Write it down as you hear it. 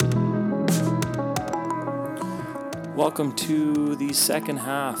Welcome to the second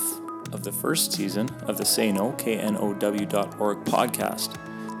half of the first season of the Say No, KNOW.org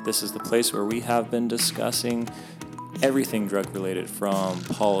podcast. This is the place where we have been discussing everything drug-related, from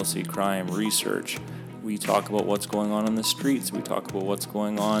policy, crime, research. We talk about what's going on in the streets. We talk about what's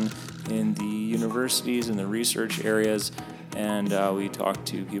going on in the universities and the research areas. And we talk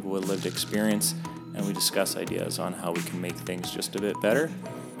to people with lived experience, and we discuss ideas on how we can make things just a bit better.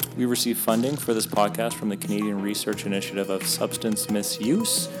 We receive funding for this podcast from the Canadian Research Initiative of Substance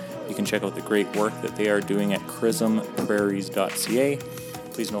Misuse. You can check out the great work that they are doing at chrismprairies.ca.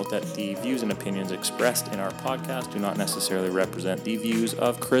 Please note that the views and opinions expressed in our podcast do not necessarily represent the views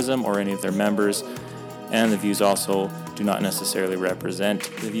of CRISM or any of their members, and the views also do not necessarily represent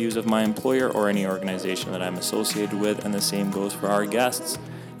the views of my employer or any organization that I'm associated with, and the same goes for our guests.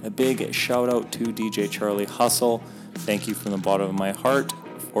 A big shout out to DJ Charlie Hustle. Thank you from the bottom of my heart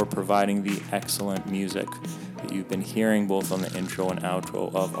for providing the excellent music that you've been hearing both on the intro and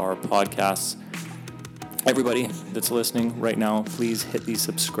outro of our podcasts. Everybody that's listening right now, please hit the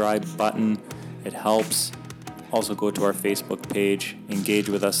subscribe button. It helps. Also go to our Facebook page, engage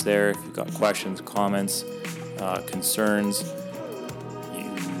with us there. If you've got questions, comments, concerns,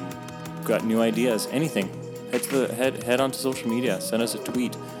 you've got new ideas, anything, head onto social media, send us a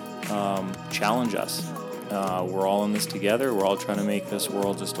tweet, challenge us. We're all in this together. We're all trying to make this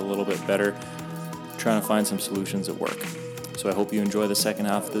world just a little bit better, trying to find some solutions that work. So I hope you enjoy the second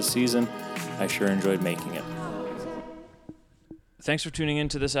half of this season. I sure enjoyed making it. Thanks for tuning in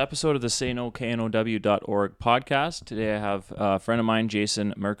to this episode of the Say No, KNOW.org podcast. Today I have a friend of mine,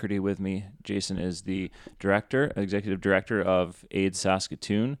 Jason Mercurdy, with me. Jason is the executive director of AIDS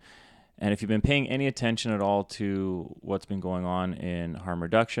Saskatoon. And if you've been paying any attention at all to what's been going on in harm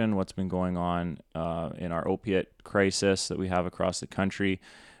reduction, what's been going on in our opiate crisis that we have across the country,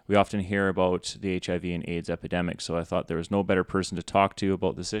 we often hear about the HIV and AIDS epidemic. So I thought there was no better person to talk to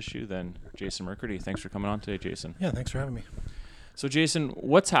about this issue than Jason Mercurdy. Thanks for coming on today, Jason. Yeah, thanks for having me. So Jason,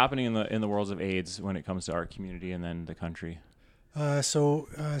 what's happening in the world of AIDS when it comes to our community and then the country?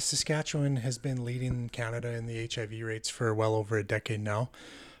 Saskatchewan has been leading Canada in the HIV rates for well over a decade now.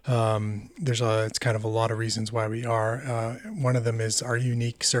 It's kind of a lot of reasons why we are. One of them is our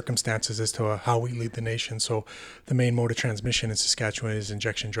unique circumstances as to how we lead the nation. So the main mode of transmission in Saskatchewan is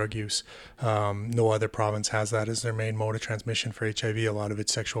injection drug use. No other province has that as their main mode of transmission for HIV. A lot of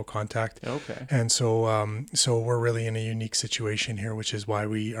it's sexual contact. Okay. And so we're really in a unique situation here, which is why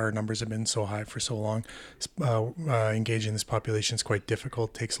our numbers have been so high for so long. Engaging this population is quite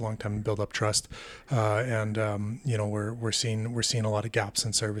difficult. Takes a long time to build up trust. We're seeing a lot of gaps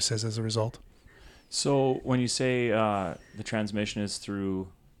in services as a result. So when you say the transmission is through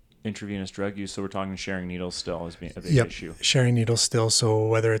intravenous drug use, so we're talking sharing needles still as being a big issue. Sharing needles still. So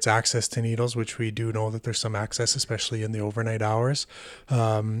whether it's access to needles, which we do know that there's some access, especially in the overnight hours,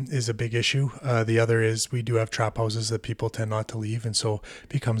 is a big issue. The other is we do have trap houses that people tend not to leave, and so it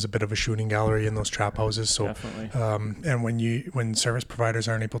becomes a bit of a shooting gallery in those trap houses. So definitely. And when service providers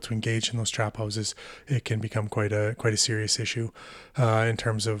aren't able to engage in those trap houses, it can become quite a serious issue in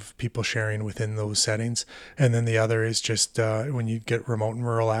terms of people sharing within those settings. And then the other is just when you get remote and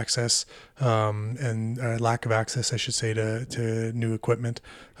rural access and lack of access, I should say, to new equipment,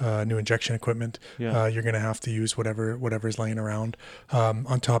 new injection equipment. Yeah. You're going to have to use whatever's laying around.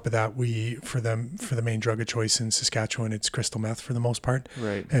 On top of that, for the main drug of choice in Saskatchewan, it's crystal meth for the most part.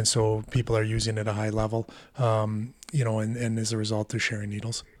 Right. And so people are using it at a high level, and as a result, they're sharing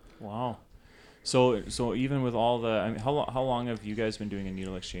needles. Wow. So even with all how long have you guys been doing a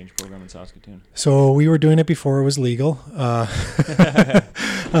needle exchange program in Saskatoon? So we were doing it before it was legal. Good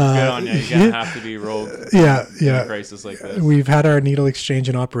on you. You're gonna have to be rogue. Yeah. In a crisis like this. We've had our needle exchange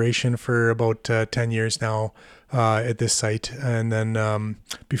in operation for about 10 years now at this site, and then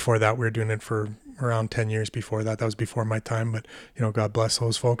before that, we were doing it for around 10 years before that. That was before my time, but God bless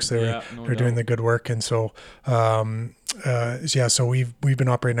those folks. They're doing the good work, and so. So we've been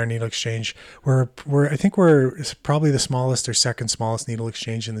operating our needle exchange. I think we're probably the smallest or second smallest needle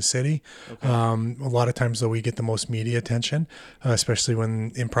exchange in the city. Okay. A lot of times though we get the most media attention, especially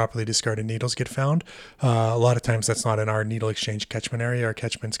when improperly discarded needles get found. A lot of times that's not in our needle exchange catchment area. Our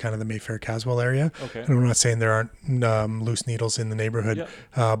catchment's kind of the Mayfair Caswell area. Okay. And I'm not saying there aren't loose needles in the neighborhood,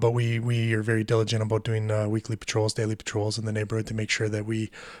 but we are very diligent diligent about doing weekly patrols, daily patrols in the neighborhood to make sure that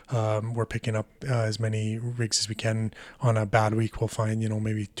we're picking up as many rigs as we can. On a bad week, we'll find,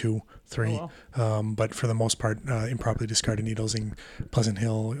 maybe 2, 3. Oh, wow. But for the most part, improperly discarded needles in Pleasant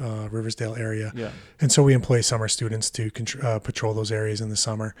Hill, Riversdale area. Yeah. And so we employ summer students to patrol those areas in the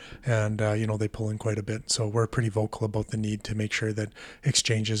summer. And, they pull in quite a bit. So we're pretty vocal about the need to make sure that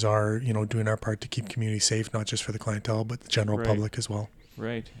exchanges are, doing our part to keep community safe, not just for the clientele, but the general public as well.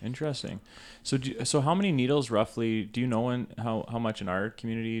 Right. Interesting. So how many needles roughly, do you know how much in our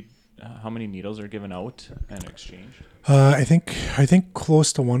community, how many needles are given out and exchanged? I think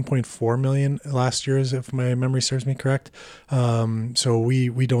close to 1.4 million last year, if my memory serves me correct. So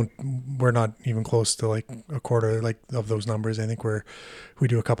we're not even close to like a quarter of those numbers. I think we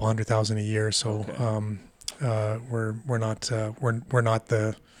do a couple 100,000 a year. So okay. We're not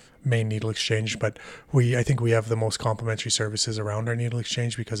the main needle exchange, but I think we have the most complimentary services around our needle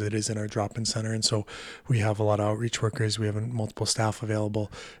exchange because it is in our drop-in center, and so we have a lot of outreach workers, we have multiple staff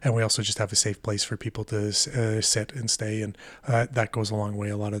available, and we also just have a safe place for people to sit and stay, and that goes a long way.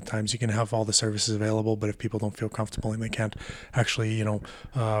 A lot of times you can have all the services available, but if people don't feel comfortable and they can't actually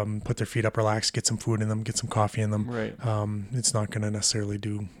put their feet up, relax, get some food in them, get some coffee in them, right, it's not going to necessarily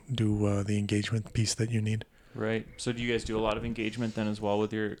do the engagement piece that you need. Right. So do you guys do a lot of engagement then as well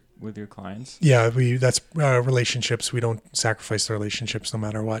with your clients? Yeah, that's relationships. We don't sacrifice the relationships no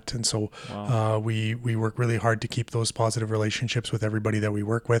matter what. And so wow. We work really hard to keep those positive relationships with everybody that we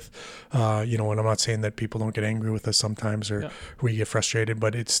work with. And I'm not saying that people don't get angry with us sometimes or we get frustrated,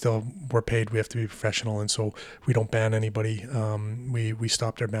 but it's still, we're paid. We have to be professional. And so we don't ban anybody. We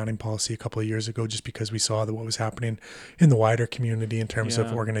stopped our banning policy a couple of years ago just because we saw that what was happening in the wider community in terms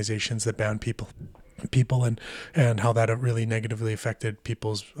of organizations that ban people and how that really negatively affected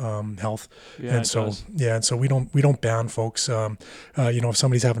people's health. And so we don't ban folks. If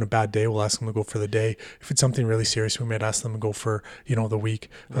somebody's having a bad day, we'll ask them to go for the day. If it's something really serious, we might ask them to go for the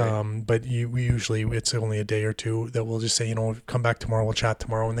week. Right. But we usually, it's only a day or two that we'll just say, come back tomorrow, we'll chat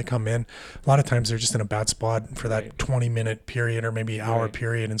tomorrow. When they come in, a lot of times they're just in a bad spot for that 20-minute period or maybe hour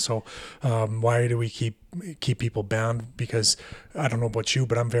period. And so why do we keep people banned? Because I don't know about you,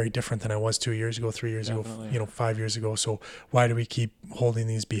 but I'm very different than I was 2 years ago, 3 years Definitely. Ago, 5 years ago. So why do we keep holding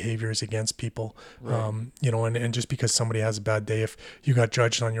these behaviors against people? Right. And just because somebody has a bad day, if you got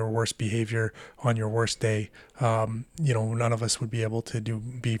judged on your worst behavior on your worst day, none of us would be able to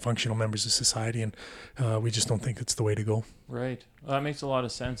be functional members of society. And we just don't think it's the way to go. Right. Well, that makes a lot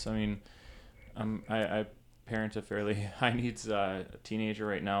of sense. I mean, I parent a fairly high needs teenager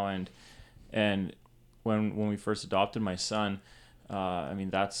right now. And when we first adopted my son,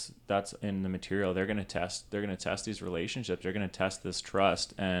 that's in the material. They're going to test these relationships. They're going to test this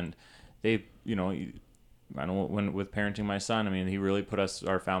trust. And they, I know with parenting my son, he really put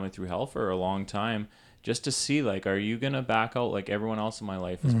our family through hell for a long time just to see, like, are you going to back out like everyone else in my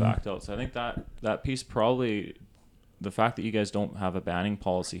life has backed out? So I think that piece, probably the fact that you guys don't have a banning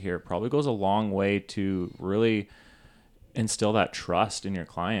policy here, probably goes a long way to really instill that trust in your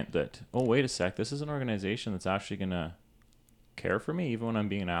client that, oh, wait a sec, this is an organization that's actually going to care for me even when I'm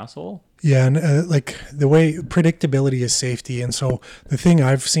being an asshole. Yeah, and the way predictability is safety. And so the thing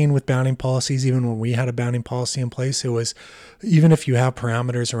I've seen with banning policies, even when we had a banning policy in place, it was, even if you have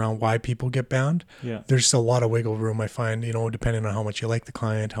parameters around why people get banned, there's a lot of wiggle room, I find, depending on how much you like the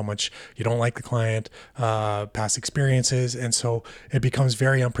client, how much you don't like the client, past experiences. And so it becomes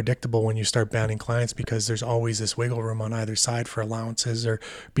very unpredictable when you start banning clients because there's always this wiggle room on either side for allowances or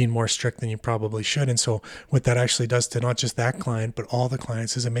being more strict than you probably should. And so what that actually does to not just that client, but all the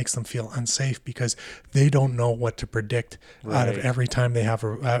clients, is it makes them feel unsafe because they don't know what to predict out of every time they have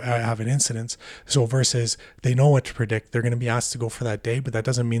an incident. So versus they know what to predict, they're going to be asked to go for that day, but that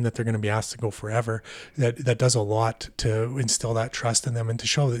doesn't mean that they're going to be asked to go forever. That does a lot to instill that trust in them and to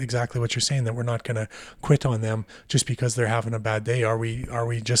show that exactly what you're saying, that we're not going to quit on them just because they're having a bad day. Are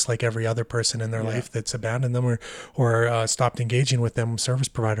we just like every other person in their life that's abandoned them or stopped engaging with them service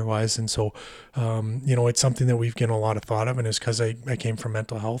provider wise? And so it's something that we've given a lot of thought of, and it's because I came from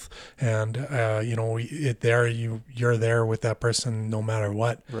mental health. And, you're there with that person no matter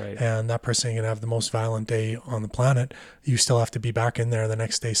what. Right. And that person can have the most violent day on the planet. You still have to be back in there the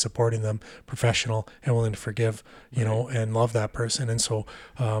next day supporting them, professional and willing to forgive, and love that person. And so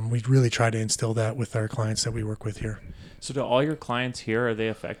we really try to instill that with our clients that we work with here. So do all your clients here, are they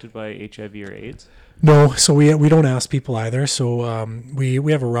affected by HIV or AIDS? No. So we don't ask people either. So we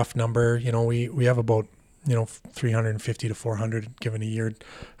have a rough number. We have about 350 to 400 given a year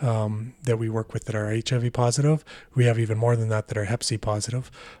that we work with that are HIV positive. We have even more than that are Hep C positive,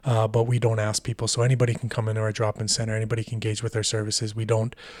 but we don't ask people. So anybody can come into our drop-in center. Anybody can engage with our services. We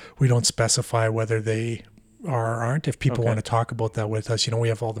don't specify whether they are or aren't. If people want to talk about that with us, we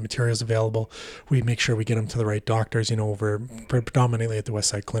have all the materials available. We make sure we get them to the right doctors, over predominantly at the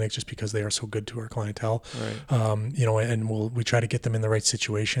Westside Clinic, just because they are so good to our clientele. Right. And we try to get them in the right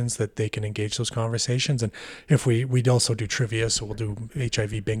situations that they can engage those conversations. And if we'd also do trivia, so we'll do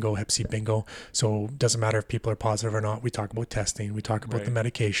HIV bingo, Hep C bingo. So it doesn't matter if people are positive or not. We talk about testing, we talk about the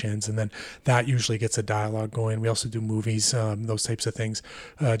medications, and then that usually gets a dialogue going. We also do movies, those types of things,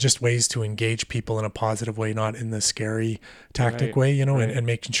 just ways to engage people in a positive way, not in the scary tactic way, and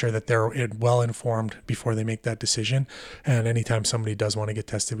making sure that they're well informed before they make that decision. And anytime somebody does want to get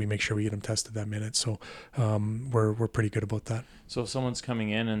tested, we make sure we get them tested that minute. So we're pretty good about that. So if someone's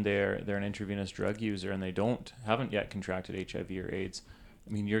coming in and they're an intravenous drug user and they haven't yet contracted HIV or AIDS,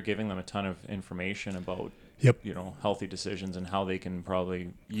 I mean, you're giving them a ton of information about healthy decisions and how they can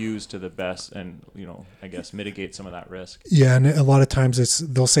probably use to the best and, I guess mitigate some of that risk. Yeah. And a lot of times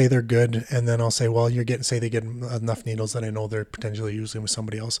they'll say they're good. And then I'll say, well, they get enough needles that I know they're potentially using with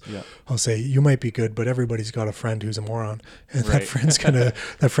somebody else. Yeah. I'll say, you might be good, but everybody's got a friend who's a moron. And that friend's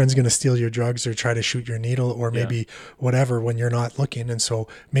going to steal your drugs or try to shoot your needle or maybe whatever when you're not looking. And so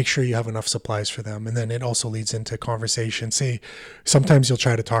make sure you have enough supplies for them. And then it also leads into conversation. Say, sometimes you'll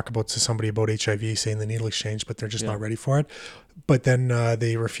try to talk to somebody about HIV, saying the needle exchange, but they're just not ready for it. But then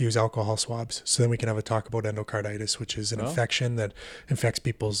they refuse alcohol swabs. So then we can have a talk about endocarditis, which is an infection that infects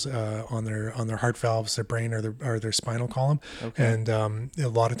people's on their heart valves, their brain, or their spinal column. Okay. And a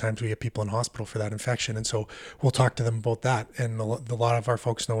lot of times we get people in hospital for that infection. And so we'll talk to them about that. And a lot of our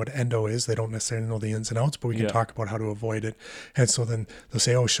folks know what endo is. They don't necessarily know the ins and outs, but we can talk about how to avoid it. And so then they'll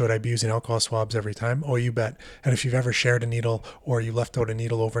say, oh, should I be using alcohol swabs every time? Oh, you bet. And if you've ever shared a needle or you left out a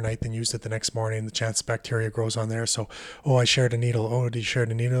needle overnight, then used it the next morning, the chance bacteria grows on there. So, oh, I shared a needle. Oh, did you share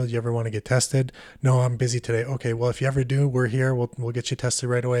a needle? Do you ever want to get tested? No, I'm busy today. Okay, well, if you ever do, we're here. We'll get you tested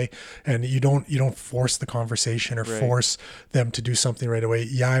right away. And you don't force the conversation or force them to do something right away.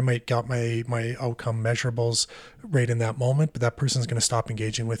 Yeah, I might got my outcome measurables right in that moment, but that person's going to stop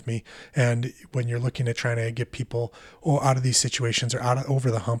engaging with me. And when you're looking at trying to get people out of these situations or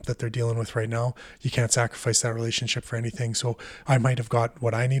over the hump that they're dealing with right now, you can't sacrifice that relationship for anything. So I might have got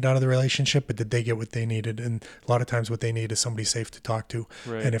what I need out of the relationship, but did they get what they needed? And a lot of times what they need is somebody safe to talk to.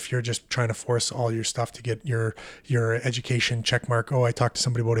 Right. And if you're just trying to force all your stuff to get your education check mark, oh, I talked to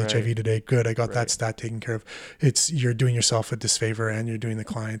somebody about HIV today, good, I got that stat taken care of, you're doing yourself a disfavor and you're doing the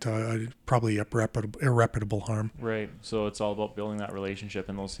client probably irreparable harm. Right. So it's all about building that relationship,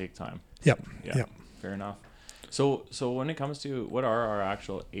 and those take time. Yep. Fair enough. So when it comes to what are our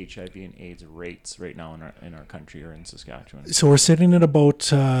actual HIV and AIDS rates right now in our country or in Saskatchewan? So we're sitting at about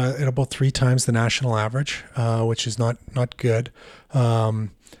 3 times the national average, which is not good.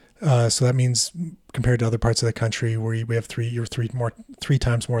 So that means compared to other parts of the country where we have three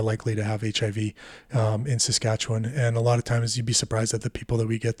times more likely to have HIV in Saskatchewan. And a lot of times you'd be surprised at the people that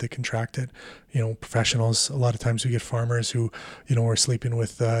we get that contract it. Professionals. A lot of times we get farmers who, are sleeping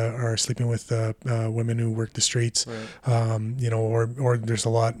with women who work the streets. Right. Or there's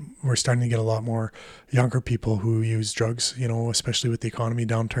we're starting to get a lot more younger people who use drugs. Especially with the economy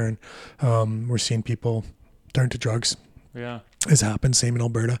downturn, we're seeing people turn to drugs. Yeah. Has happened, same in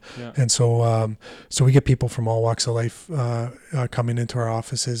Alberta. Yeah. And so we get people from all walks of life coming into our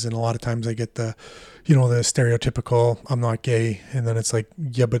offices, and a lot of times I get the stereotypical I'm not gay, and then it's like,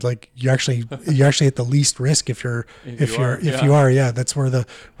 yeah, but like you're actually at the least risk if you are. That's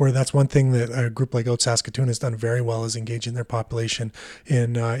that's one thing that a group like Out Saskatoon has done very well, is engaging their population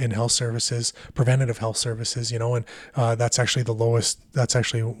in health services, preventative health services, and that's actually the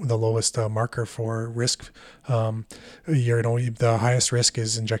lowest marker for risk. The highest risk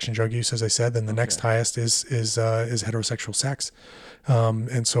is injection drug use, as I said, then the next highest is heterosexual sex.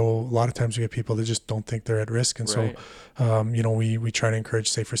 And so a lot of times we get people that just don't think they're at risk. And so, we try to encourage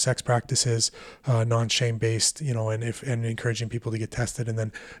safer sex practices, non-shame based, and encouraging people to get tested. And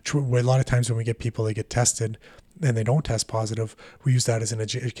then a lot of times when we get people that get tested and they don't test positive, we use that as an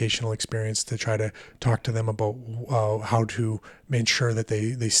educational experience to try to talk to them about how to ensure that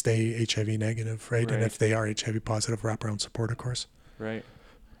they stay HIV negative, right? And if they are HIV positive, wraparound support, of course. Right.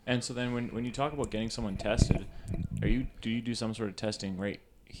 And so then when you talk about getting someone tested, do you do some sort of testing right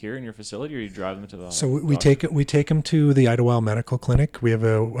here in your facility, or you drive them to the So we take them to the Idlewild Medical Clinic. We have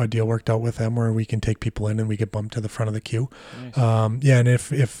a deal worked out with them where we can take people in and we get bumped to the front of the queue. Nice. And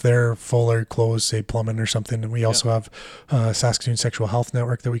if they're full or closed, say plumbing or something, we also have Saskatoon Sexual Health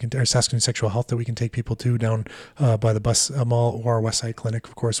Network that we can, or Saskatoon Sexual Health that we can take people to down by the bus mall or Westside Clinic.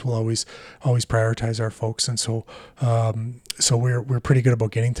 Of course, we'll always prioritize our folks, and so we're pretty good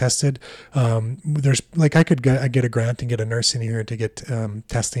about getting tested. There's like I could get a grant and get a nurse in here to get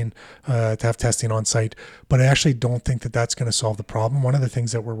testing. To have testing on site, but I actually don't think that that's going to solve the problem. One of the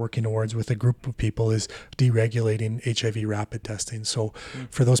things that we're working towards with a group of people is deregulating HIV rapid testing. So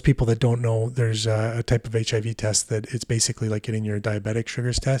for those people that don't know, there's a type of HIV test that it's basically like getting your diabetic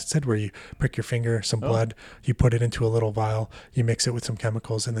sugars tested, where you prick your finger, some blood, you put it into a little vial, you mix it with some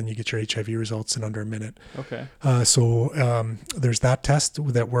chemicals, and then you get your HIV results in under a minute. Okay. So there's that test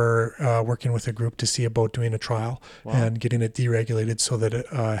that we're working with a group to see about doing a trial and getting it deregulated so that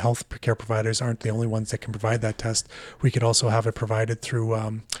health care providers aren't the only ones that can provide that test. We could also have it provided through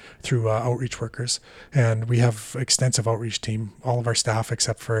outreach workers, and we have extensive outreach team. All of our staff,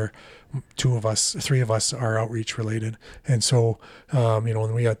 except for three of us, are outreach related, and so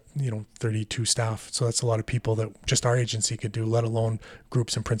and we got 32 staff. So that's a lot of people that just our agency could do, let alone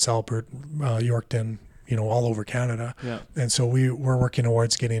groups in Prince Albert, Yorkton, all over Canada. Yeah. And so we're working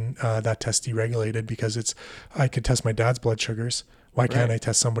towards getting that test deregulated, because I could test my dad's blood sugars. Why can't I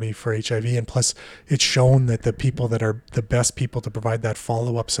test somebody for HIV? And plus, it's shown that the people that are the best people to provide that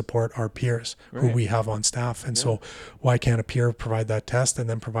follow-up support are peers who we have on staff. And so why can't a peer provide that test and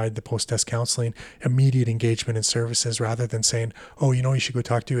then provide the post-test counseling, immediate engagement and services, rather than saying, you should go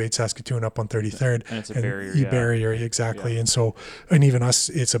talk to AIDS Saskatoon up on 33rd. And it's a barrier. Barrier, exactly. Yeah. And even us,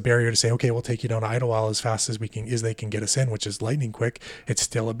 it's a barrier to say, okay, we'll take you down to Idlewild as fast as they can get us in, which is lightning quick. It's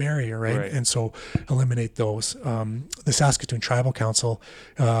still a barrier, right? And so eliminate those. The Saskatoon Tribal Council,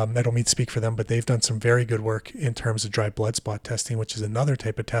 I don't mean to speak for them, but they've done some very good work in terms of dry blood spot testing, which is another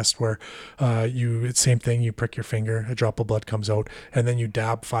type of test where same thing, you prick your finger, a drop of blood comes out, and then you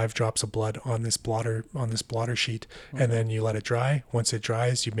dab 5 drops of blood on this blotter sheet, and then you let it dry. Once it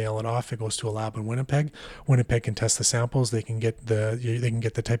dries, you mail it off. It goes to a lab in Winnipeg. Winnipeg can test the samples. They can get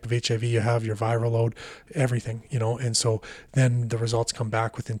the type of HIV you have, your viral load, everything, and so then the results come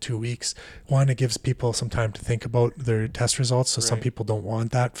back within 2 weeks. One, it gives people some time to think about their test results. So some people don't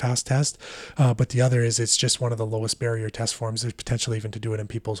want that fast test. But the other is it's just one of the lowest barrier test forms. There's potential even to do it in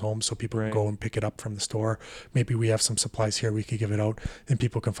people's homes, so people can go and pick it up from the store. Maybe we have some supplies here, we could give it out, and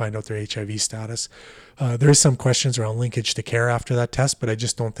people can find out their HIV status. There is some questions around linkage to care after that test, but I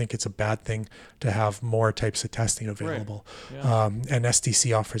just don't think it's a bad thing to have more types of testing available. And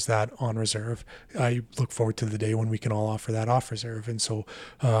STC offers that on reserve. I look forward to the day when we can all offer that off reserve. And so,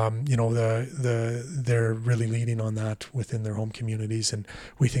 they're really leading on that within their home communities, and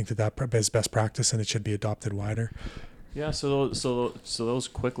we think that is best practice, and it should be adopted wider. Yeah, so those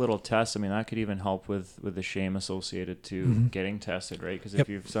quick little tests, I mean, that could even help with the shame associated to getting tested, right? Because if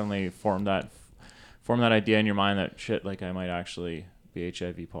you've suddenly formed that idea in your mind that shit, like I might actually be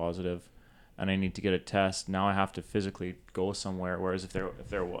HIV positive, and I need to get a test. Now I have to physically go somewhere. Whereas if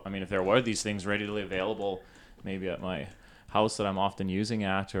there were these things readily available, maybe at my house that I'm often using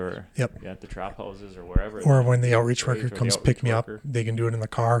at, or at the trap houses or wherever. Or when the outreach worker comes pick me up, they can do it in the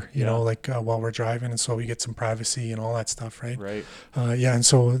car, while we're driving, and so we get some privacy and all that stuff, right? Right. And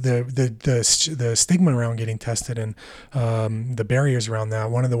so the stigma around getting tested and the barriers around that.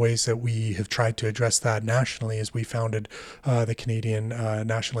 One of the ways that we have tried to address that nationally is we founded the Canadian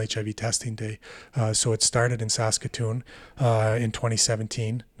National HIV Testing Day. So it started in Saskatoon in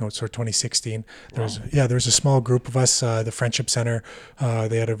 2017. No, it's 2016. There was a small group of us. The Friendship Center,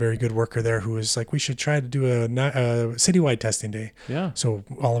 they had a very good worker there who was like, we should try to do a citywide testing day. Yeah. So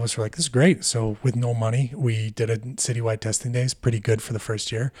all of us were like, this is great. So with no money, we did a citywide testing day. It's pretty good for the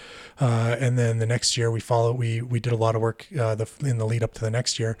first year. And then the next year we did a lot of work in the lead up to the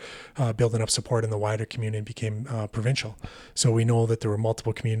next year, building up support in the wider community, and became provincial. So we know that there were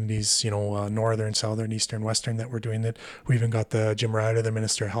multiple communities, northern, southern, eastern, western, that were doing it. We even got the Jim Ryder, the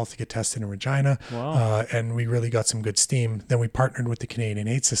Minister of Health, to get tested in Regina. Wow. And we really got some good steam. Then we partnered with the Canadian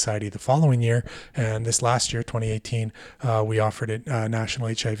AIDS Society the following year, and this last year, 2018, we offered it National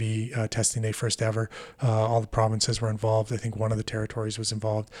HIV Testing Day, first ever. All the provinces were involved. I think one of the territories was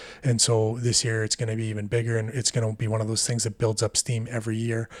involved, and so this year it's going to be even bigger, and it's going to be one of those things that builds up steam every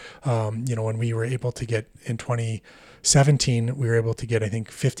year. And we were able to get in 2017, we were able to get, I think,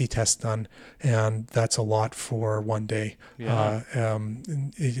 50 tests done, and that's a lot for one day. Yeah.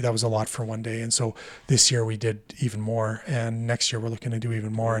 that was a lot for one day. And so this year we did even more, and next year we're looking to do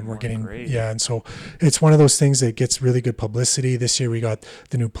even more, and we're getting, great. and so it's one of those things that gets really good publicity. This year we got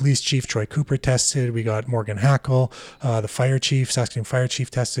the new police chief, Troy Cooper, tested. We got Morgan Hackle, the fire chief, Saskatoon fire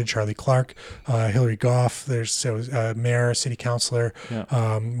chief, tested. Charlie Clark, Hillary Goff, there's mayor, city councilor.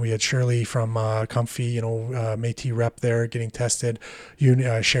 Yeah. We had Shirley from Comfy, Métis rep there getting tested.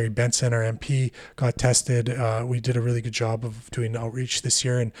 Sherry Benson, our MP, got tested. We did a really good job of doing outreach this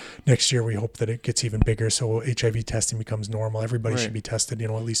year, and next year we hope that it gets even bigger, so HIV testing becomes normal. Everybody should be tested,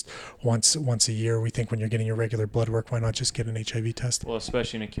 at least once a year. We think when you're getting your regular blood work, why not just get an HIV test? Well,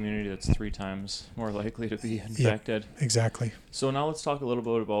 especially in a community that's 3 times more likely to be infected. Yeah, exactly. So now let's talk a little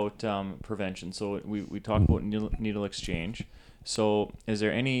bit about prevention. So we talked about needle exchange. So is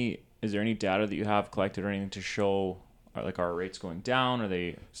there any data that you have collected or anything to show? Like, are rates going down? Are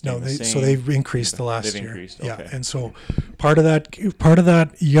they staying the same? So they've increased the last year. Increased, yeah, okay. And so part of that,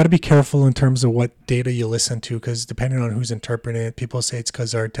 you got to be careful in terms of what data you listen to, because depending on who's interpreting it, people say it's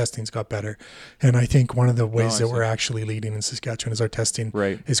because our testing's got better. And I think one of the ways that we're actually leading in Saskatchewan is our testing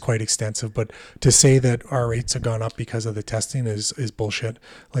is quite extensive. But to say that our rates have gone up because of the testing is bullshit.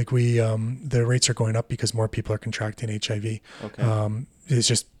 Like the rates are going up because more people are contracting HIV. Okay. It's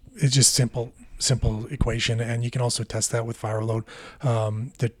just simple equation, and you can also test that with viral load,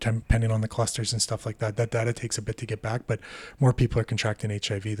 depending on the clusters and stuff like that. That data takes a bit to get back, but more people are contracting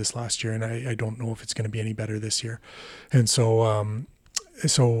HIV this last year, and I don't know if it's going to be any better this year. And so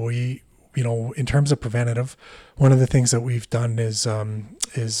we, in terms of preventative, one of the things that we've done is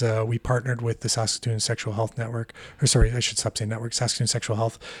we partnered with the Saskatoon Sexual Health Network, Saskatoon Sexual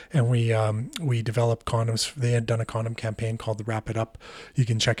Health, and we developed condoms. They had done a condom campaign called the Wrap It Up. You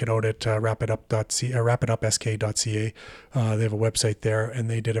can check it out at wrapitupsk.ca. They have a website there, and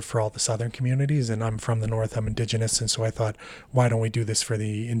they did it for all the southern communities. And I'm from the north, I'm Indigenous, and so I thought, why don't we do this for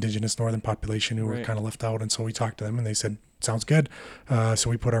the Indigenous northern population who were kind of left out? And so we talked to them, and they said, sounds good. So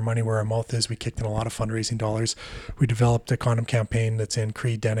we put our money where our mouth is. We kicked in a lot of fundraising dollars. We developed a condom campaign that's in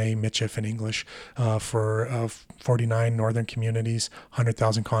Cree, Dene, Michif, and English for 49 northern communities,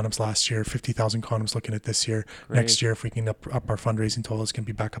 100,000 condoms last year, 50,000 condoms looking at this year. Great. Next year, if we can up our fundraising total, it's going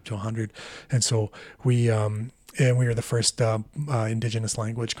to be back up to 100. And so we were the first Indigenous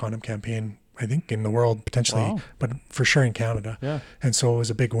language condom campaign, I think, in the world, potentially, but for sure in Canada. Yeah. And so it was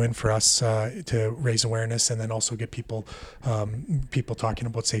a big win for us to raise awareness, and then also get people talking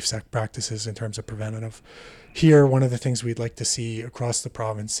about safe sex practices in terms of preventative. Here, one of the things we'd like to see across the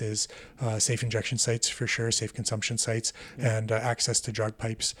province is safe injection sites, for sure, safe consumption sites, and access to drug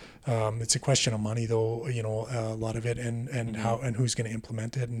pipes. It's a question of money, though, a lot of it, and how and who's going to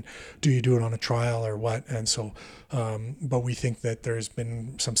implement it, and do you do it on a trial or what? And so, but we think that there's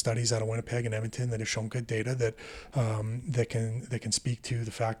been some studies out of Winnipeg and Edmonton that have shown good data that that can speak to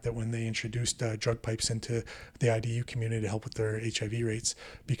the fact that when they introduced drug pipes into the IDU community to help with their HIV rates,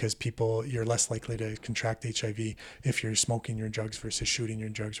 because you're less likely to contract HIV if you're smoking your drugs versus shooting your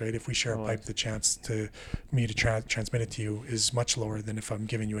drugs, right? If we share a pipe, the chance to me to transmit it to you is much lower than if I'm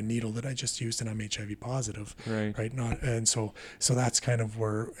giving you a needle that I just used and I'm HIV positive, right? So that's kind of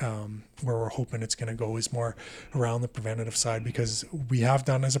where we're hoping it's going to go, is more around the preventative side, because we have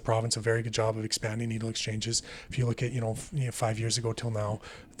done as a province a very good job of expanding needle exchanges. If you look at 5 years ago till now,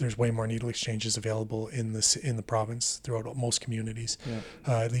 there's way more needle exchanges available in the province throughout most communities,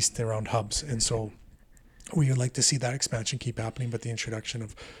 at least around hubs, and so we would like to see that expansion keep happening, but the introduction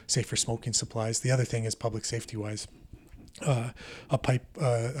of safer smoking supplies. The other thing is public safety wise. A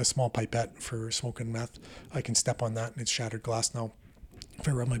small pipette for smoking meth. I can step on that and it's shattered glass now. If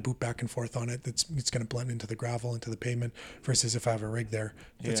I rub my boot back and forth on it, it's going to blend into the gravel, into the pavement, versus if I have a rig there,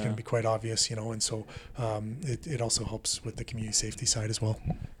 it's going to be quite obvious, and so it also helps with the community safety side as well.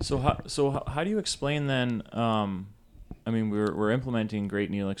 So how do you explain then? We're implementing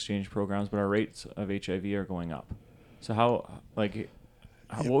great needle exchange programs, but our rates of HIV are going up. So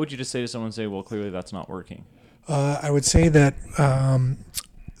what would you just say to someone? Say, well, clearly that's not working. I would say that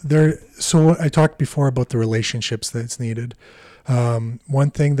So I talked before about the relationships that's needed.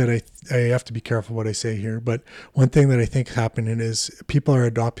 One thing that I have to be careful what I say here, but one thing that I think is happening is people are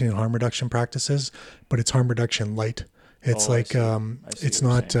adopting harm reduction practices, but it's harm reduction light. It's it's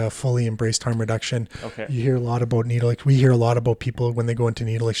not fully embraced harm reduction. Okay. You hear a lot about we hear a lot about people when they go into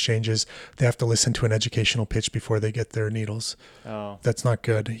needle exchanges, they have to listen to an educational pitch before they get their needles. Oh. That's not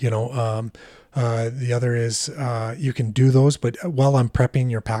good. The other is you can do those, but while I'm prepping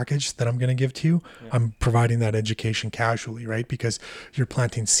your package that I'm going to give to you, I'm providing that education casually, right? Because you're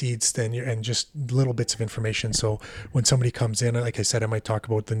planting seeds and just little bits of information. So when somebody comes in, like I said, I might talk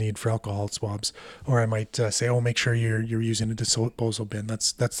about the need for alcohol swabs, or I might say, make sure you're you're using a disposal bin.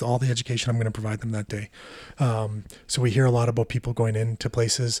 That's all the education I'm going to provide them that day. So we hear a lot about people going into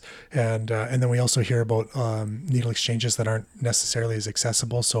places, and then we also hear about needle exchanges that aren't necessarily as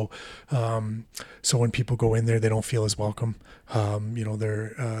accessible. So when people go in there, they don't feel as welcome.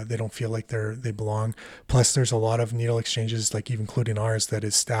 They don't feel like they belong. Plus, there's a lot of needle exchanges, like even including ours, that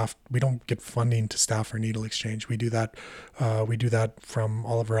is staffed. We don't get funding to staff our needle exchange. We do that from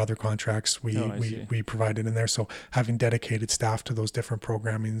all of our other contracts. We provide it in there. So having dedicated staff to those different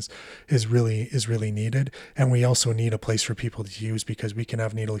programmings is really needed. And we also need a place for people to use, because we can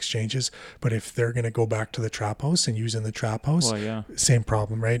have needle exchanges, but if they're going to go back to the trap house and use in the trap house, same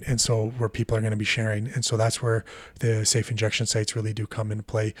problem, right? And so where people are going to be sharing, and so that's where the safe injection sites really do come into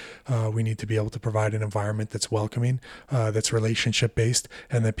play. We need to be able to provide an environment that's welcoming, that's relationship based,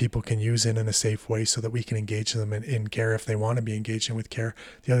 and that people can use in a safe way, so that we can engage them in care if they want to be engaged in with care.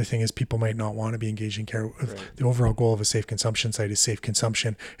 The other thing is, people might not want to be engaged in care. Right. The overall goal of a safe consumption site is safe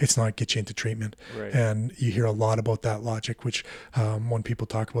consumption. It's not get you into treatment. Right. And you hear a lot about that logic, which when people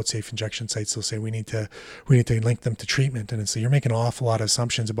talk about safe injection sites, they'll say we need to link them to treatment. And so you're making an awful lot of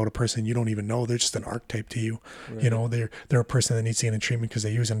assumptions about a person you don't even know. They're just an archetype to you. Right. They're a person that needs to get in treatment because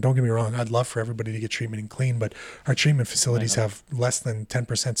they use it. And don't get me wrong, I'd love for everybody to get treatment and clean, but our treatment facilities have less than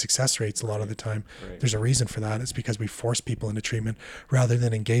 10% success rates a lot of the time. Right. There's a reason for that. It's because we force people into treatment rather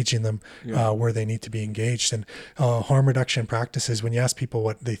than engaging them where they need to be engaged. And harm reduction practices, when you ask people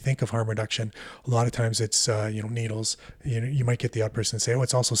what they think of harm reduction, a lot of times it's needles. You might get the odd person say, oh,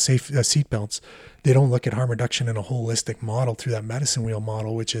 it's also safe seat belts. They don't look at harm reduction in a holistic model through that medicine wheel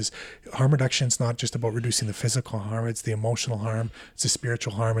model, which is harm reduction is not just about reducing the physical harm, it's the emotional harm, it's the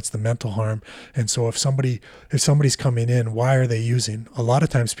spiritual harm, it's the mental harm. And so if somebody's coming in, why are they using? A lot of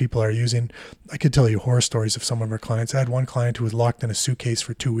times people are using, I could tell you horror stories of some of our clients. I had one client who was locked in a suitcase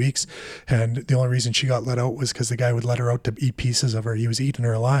for 2 weeks, and the only reason she got let out was because the guy would let her out to eat pieces of her. He was eating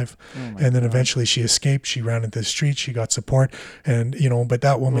her alive. And then eventually she escaped. She ran into the street. She got support. And, but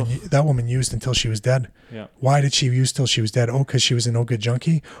that woman used until she was dead. Yeah. Why did she use till she was dead? Oh, because she was a no good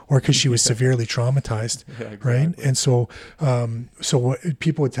junkie, or because she was severely traumatized. Exactly. Right. And so what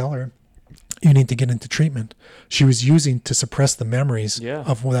people would tell her, you need to get into treatment. She was using to suppress the memories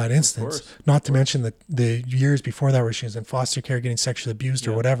of that instance, not to mention the years before that where she was in foster care getting sexually abused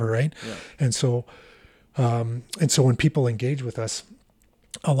or whatever, right? Yeah. And so when people engage with us,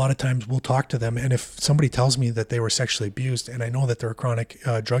 a lot of times we'll talk to them, and if somebody tells me that they were sexually abused and I know that they're a chronic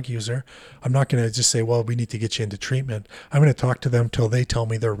drug user, I'm not going to just say, well, we need to get you into treatment. I'm going to talk to them till they tell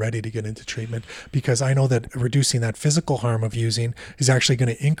me they're ready to get into treatment, because I know that reducing that physical harm of using is actually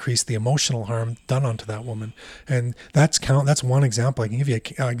going to increase the emotional harm done onto that woman. And that's one example. I can give you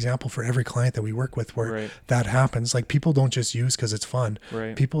an example for every client that we work with where that happens. Like, people don't just use because it's fun.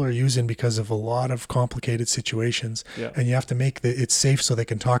 Right. People are using because of a lot of complicated situations, and you have to make it safe so they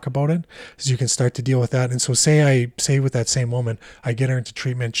can talk about it, so you can start to deal with that. And so say with that same woman, I get her into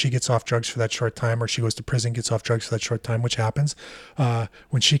treatment, she gets off drugs for that short time, or she goes to prison, gets off drugs for that short time, which happens.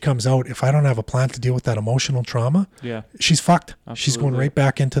 When she comes out, if I don't have a plan to deal with that emotional trauma, she's fucked. Absolutely. She's going right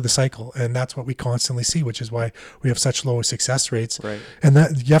back into the cycle. And that's what we constantly see, which is why we have such low success rates. Right. And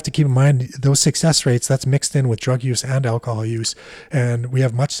that you have to keep in mind, those success rates, that's mixed in with drug use and alcohol use. And we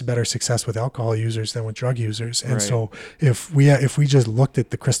have much better success with alcohol users than with drug users. And so if we just looked at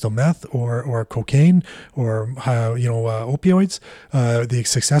the crystal meth or cocaine or opioids, the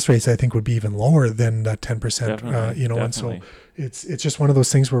success rates I think would be even lower than that 10%. Definitely. And so it's just one of those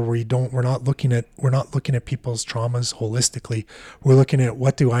things where we're not looking at people's traumas holistically. We're looking at,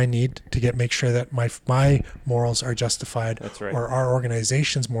 what do I need to make sure that my morals are justified, or our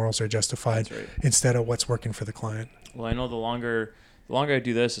organization's morals are justified, instead of what's working for the client. Well, I know the longer I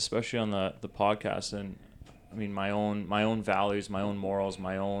do this, especially on the podcast, and I mean, my own values, my own morals,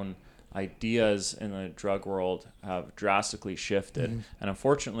 my own ideas in the drug world have drastically shifted. Mm-hmm. And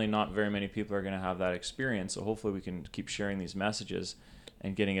unfortunately, not very many people are going to have that experience. So hopefully we can keep sharing these messages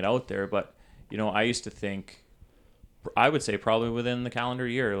and getting it out there. But, I used to think, I would say probably within the calendar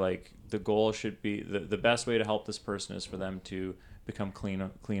year, like, the goal should be, the best way to help this person is for them to become clean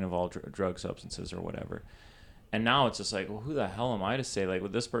of all drug substances or whatever. And now it's just like, well, who the hell am I to say, like,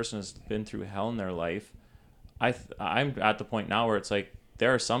 this person has been through hell in their life. I'm at the point now where it's like,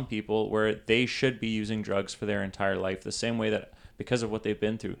 there are some people where they should be using drugs for their entire life, the same way that, because of what they've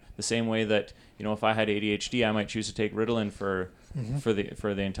been through, the same way that, if I had ADHD, I might choose to take Ritalin for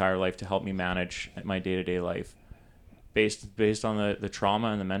the entire life to help me manage my day-to-day life, based on the trauma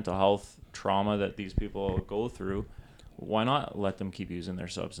and the mental health trauma that these people go through. why not let them keep using their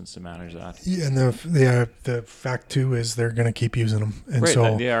substance to manage that? Yeah, and the fact too is they're going to keep using them, and Right,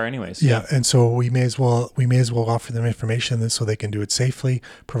 so they are anyways. yeah, and so we may as well offer them information so they can do it safely,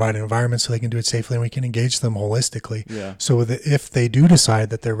 provide an environment so they can do it safely, and we can engage them holistically. Yeah. So that if they do decide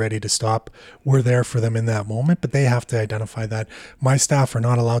that they're ready to stop, we're there for them in that moment, but they have to identify that. My staff are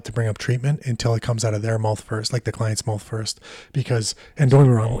not allowed to bring up treatment until it comes out of their mouth first, like the client's mouth first, because, and don't get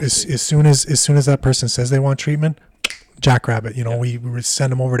me wrong, as soon as that person says they want treatment, jackrabbit, we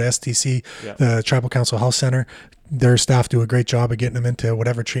send them over to STC, the Tribal Council Health Center. Their staff do a great job of getting them into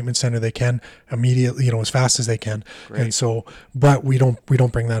whatever treatment center they can immediately, as fast as they can. Great. And so, but we don't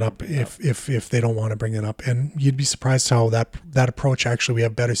bring that up if they don't want to bring it up. And you'd be surprised how that approach, actually, we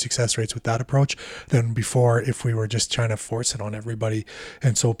have better success rates with that approach than before if we were just trying to force it on everybody.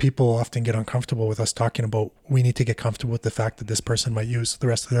 And so people often get uncomfortable with us talking about, we need to get comfortable with the fact that this person might use the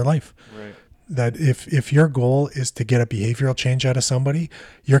rest of their life. Right. That if your goal is to get a behavioral change out of somebody,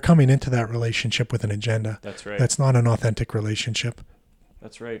 you're coming into that relationship with an agenda. That's right. That's not an authentic relationship.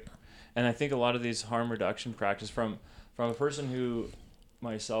 That's right. And I think a lot of these harm reduction practice from a person who,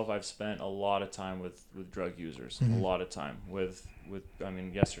 myself, I've spent a lot of time with drug users, a lot of time with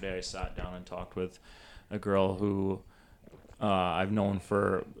yesterday I sat down and talked with a girl who I've known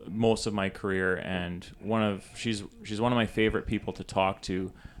for most of my career, and she's one of my favorite people to talk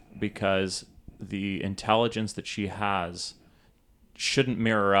to, because the intelligence that she has shouldn't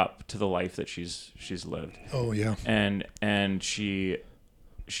mirror up to the life that she's lived. Oh yeah. And she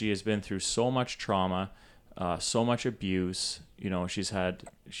has been through so much trauma, so much abuse. She's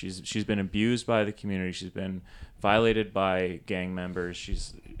been abused by the community. She's been violated by gang members.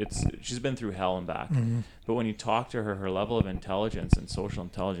 She's been through hell and back. Mm-hmm. But when you talk to her, her level of intelligence and social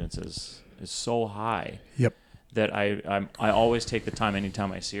intelligence is so high. Yep. That I always take the time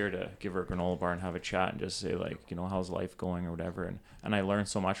anytime I see her to give her a granola bar and have a chat and just say, like, how's life going or whatever. And I learn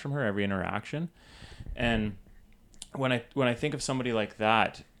so much from her every interaction. And when I think of somebody like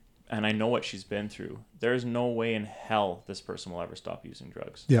that, and I know what she's been through, there's no way in hell this person will ever stop using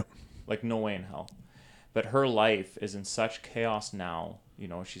drugs. Yep. Like, no way in hell. But her life is in such chaos now.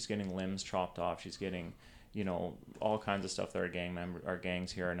 She's getting limbs chopped off. She's getting, all kinds of stuff that our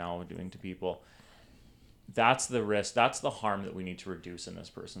gangs here are now doing to people. That's the risk. That's the harm that we need to reduce in this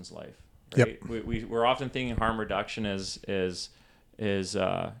person's life. Right? Yep. We're often thinking harm reduction is let's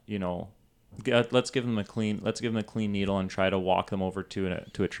give them a clean needle and try to walk them over to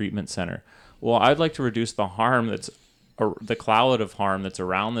a treatment center. Well, I'd like to reduce the harm the cloud of harm that's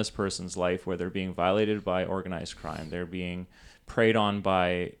around this person's life, where they're being violated by organized crime. They're being preyed on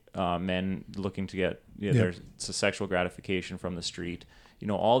by men looking to get their sexual gratification from the street.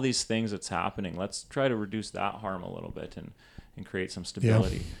 All these things that's happening. Let's try to reduce that harm a little bit and create some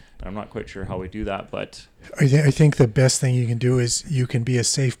stability. Yeah. I'm not quite sure how we do that, but I think the best thing you can do is you can be a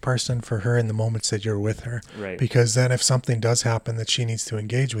safe person for her in the moments that you're with her. Right. Because then if something does happen that she needs to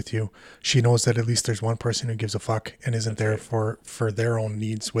engage with you, she knows that at least there's one person who gives a fuck and isn't there for their own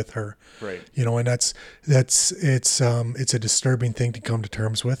needs with her. Right. And it's a disturbing thing to come to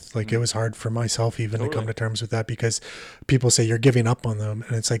terms with. Like, it was hard for myself even to come to terms with that, because people say you're giving up on them,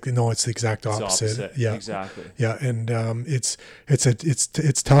 and it's like, no, it's the exact opposite. Yeah. Exactly. Yeah. And it's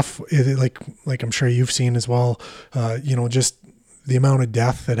tough. Like I'm sure you've seen as well, just the amount of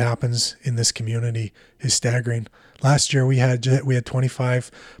death that happens in this community is staggering. Last year we had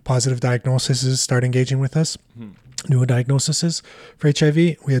 25 positive diagnoses start engaging with us. New diagnoses for HIV.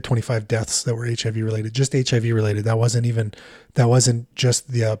 We had 25 deaths that were HIV related, just HIV related. That wasn't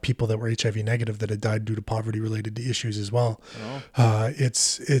just the people that were HIV negative that had died due to poverty related issues as well. Oh.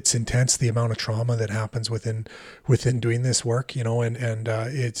 It's intense, the amount of trauma that happens within doing this work, and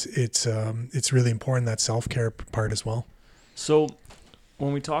it's really important, that self-care part as well. So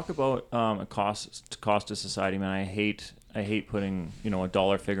when we talk about a cost to society, man, I hate putting a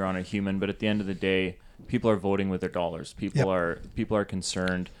dollar figure on a human, but at the end of the day, people are voting with their dollars. People are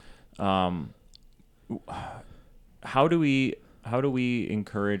concerned. How do we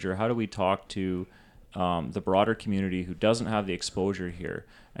encourage, or how do we talk to the broader community who doesn't have the exposure here,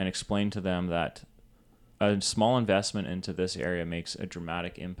 and explain to them that a small investment into this area makes a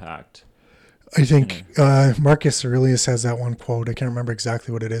dramatic impact? I think Marcus Aurelius has that one quote. I can't remember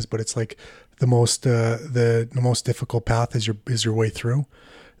exactly what it is, but it's like the most difficult path is your way through.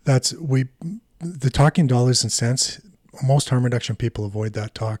 The talking dollars and cents, most harm reduction people avoid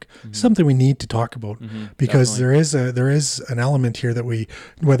that talk. Mm-hmm. Something we need to talk about, because definitely. there is an element here that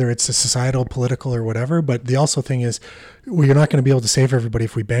whether it's a societal, political, or whatever, but the also thing is, we're not going to be able to save everybody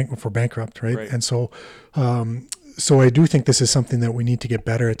if we're bankrupt, right? And so so I do think this is something that we need to get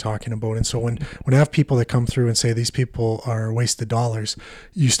better at talking about. And so when I have people that come through and say these people are wasted dollars,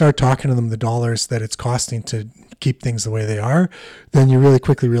 you start talking to them the dollars that it's costing to keep things the way they are, then you really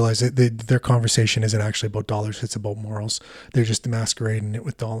quickly realize that their conversation isn't actually about dollars, it's about morals. They're just masquerading it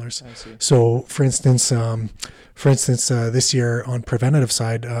with dollars. I see. So for instance, this year on preventative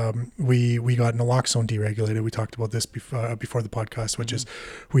side, we got naloxone deregulated. We talked about this before the podcast, which is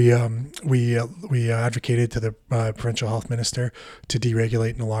we advocated to the provincial health minister to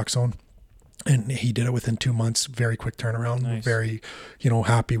deregulate naloxone. And he did it within 2 months, very quick turnaround. Nice. Very,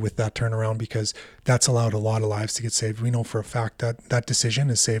 happy with that turnaround because that's allowed a lot of lives to get saved. We know for a fact that that decision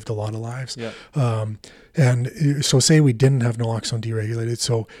has saved a lot of lives. Yeah. And so say we didn't have naloxone deregulated.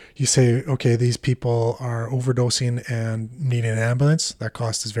 So you say, okay, these people are overdosing and need an ambulance. That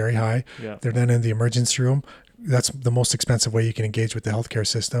cost is very high. Yeah. They're then in the emergency room. That's the most expensive way you can engage with the healthcare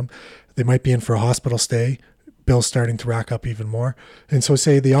system. They might be in for a hospital stay. Bills starting to rack up even more. And so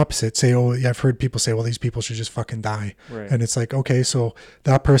say the opposite, say, oh, yeah, I've heard people say, well, these people should just fucking die. Right. And it's like, okay, so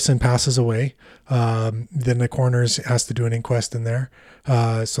that person passes away. Then the coroner has to do an inquest in there.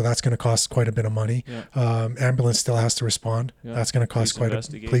 So that's going to cost quite a bit of money. Yeah. Ambulance still has to respond. Yeah. That's going to cost police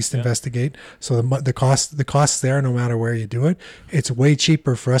to Yeah. investigate. So the costs there, no matter where you do it, it's way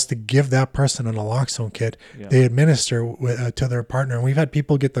cheaper for us to give that person a naloxone kit. Yeah. They administer to their partner. And we've had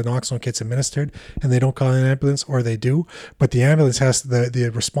people get the naloxone kits administered and they don't call an ambulance, or they do, but the ambulance has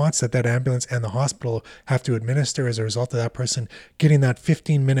the response that ambulance and the hospital have to administer as a result of that person getting that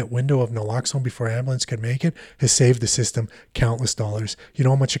 15-minute window of naloxone before ambulance could make it has saved the system countless dollars. You know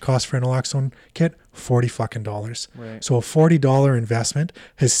how much it costs for a naloxone kit? $40 fucking dollars. Right. So a $40 investment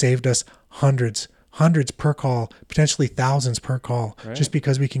has saved us hundreds per call, potentially thousands per call, Right. just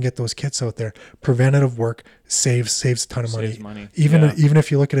because we can get those kits out there. Preventative work saves a ton of Saves money. money. Even Yeah. even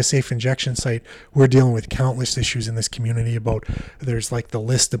if you look at a safe injection site, we're dealing with countless issues in this community about, there's like the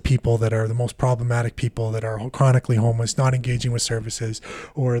list of people that are the most problematic people that are chronically homeless, not engaging with services,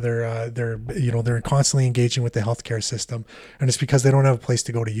 or they're constantly engaging with the healthcare system, and it's because they don't have a place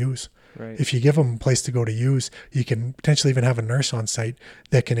to go to use. Right. If you give them a place to go to use, you can potentially even have a nurse on site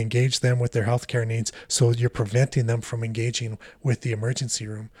that can engage them with their healthcare needs. So you're preventing them from engaging with the emergency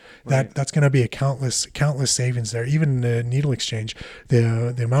room. Right. That's going to be a countless savings there. Even the needle exchange,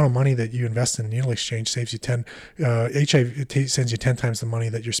 the amount of money that you invest in needle exchange saves you HIV sends you 10 times the money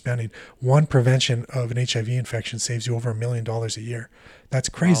that you're spending. One prevention of an HIV infection saves you over $1 million a year. That's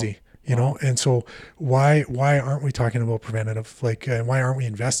crazy. Wow. You know, and so why aren't we talking about preventative? Like, why aren't we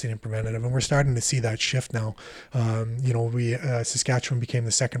investing in preventative? And we're starting to see that shift now. Saskatchewan became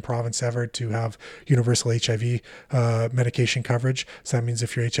the second province ever to have universal HIV medication coverage. So that means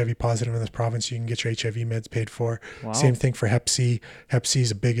if you're HIV positive in this province, you can get your HIV meds paid for. Wow. Same thing for Hep C. Hep C is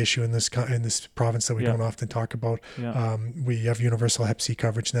a big issue in this province that we don't often talk about. Yeah. We have universal Hep C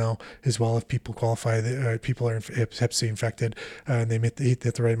coverage now as well. If people qualify, people are Hep C infected and they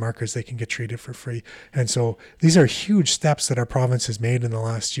hit the right markers, they can get treated for free. And so these are huge steps that our province has made in the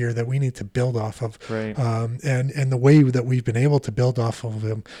last year that we need to build off of. Right. And the way that we've been able to build off of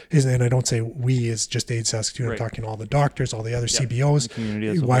them is, and I don't say we as just AIDS Saskatoon, Right. I'm talking all the doctors, all the other Yeah. CBOs, The community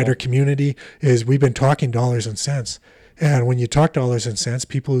as a wider whole. community, is we've been talking dollars and cents. And when you talk dollars and cents,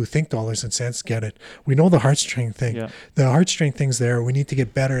 people who think dollars and cents get it. We know the heartstring thing. Yeah. The heartstring thing's there. We need to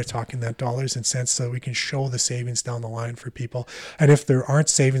get better at talking that dollars and cents so we can show the savings down the line for people. And if there aren't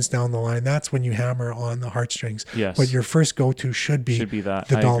savings down the line, that's when you hammer on the heartstrings. Yes. But your first go-to should be that.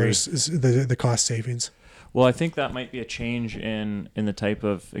 the I dollars, agree. the cost savings. Well, I think that might be a change in the type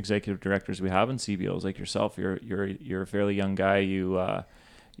of executive directors we have in CBOs, like yourself. You're a fairly young guy.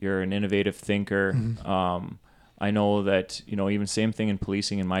 You're an innovative thinker. Mm-hmm. I know that, even same thing in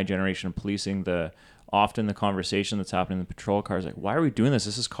policing, in my generation of policing, often the conversation that's happening in the patrol cars, like, why are we doing this?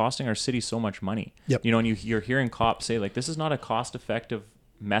 This is costing our city so much money. Yep. And you're hearing cops say, like, this is not a cost-effective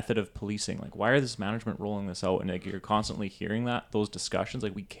method of policing. Like, why are this management rolling this out? And like, you're constantly hearing those discussions.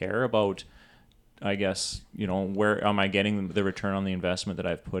 Like, we care about, I guess, where am I getting the return on the investment that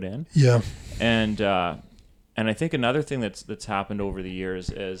I've put in? Yeah. And I think another thing that's happened over the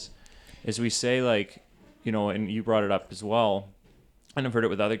years is we say, like, and you brought it up as well, and I've heard it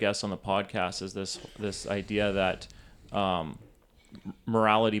with other guests on the podcast, is this idea that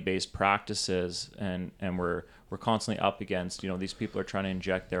morality-based practices and we're constantly up against, these people are trying to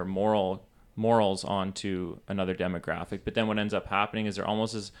inject their morals onto another demographic. But then what ends up happening is there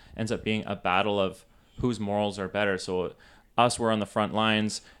almost ends up being a battle of whose morals are better. So we're on the front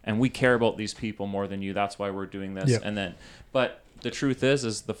lines and we care about these people more than you. That's why we're doing this. Yeah. But the truth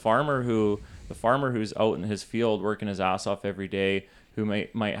is the farmer who's out in his field working his ass off every day, who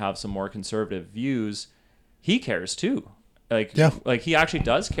might have some more conservative views, he cares too. Yeah. Like he actually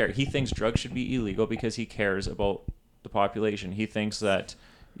does care. He thinks drugs should be illegal because he cares about the population. He thinks that,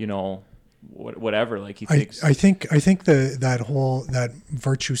 whatever. Like he thinks. I think that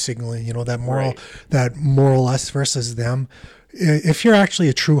virtue signaling, that moral us versus them. If you're actually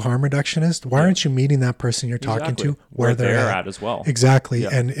a true harm reductionist, why aren't you meeting that person you're talking to where they're at as well? Exactly.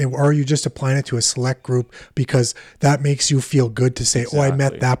 Yeah. Or are you just applying it to a select group because that makes you feel good to say, I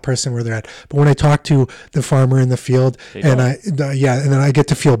met that person where they're at. But when I talk to the farmer in the field and then I get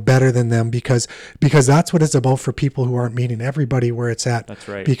to feel better than them because that's what it's about for people who aren't meeting everybody where it's at. That's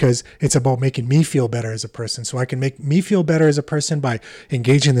right. Because it's about making me feel better as a person. So I can make me feel better as a person by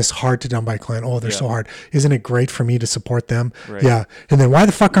engaging this hard to done by client. Oh, they're so hard. Isn't it great for me to support them? Right. Yeah. And then why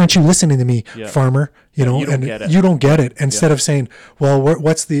the fuck aren't you listening to me, farmer? You don't get it. Instead of saying, well,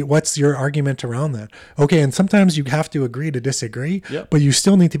 what's your argument around that? Okay. And sometimes you have to agree to disagree, but you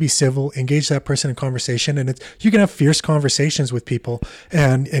still need to be civil, engage that person in conversation. And you can have fierce conversations with people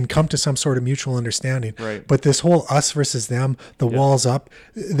and come to some sort of mutual understanding. Right. But this whole us versus them, the walls up,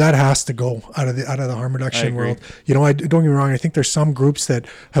 that has to go out of the harm reduction world. Don't get me wrong. I think there's some groups that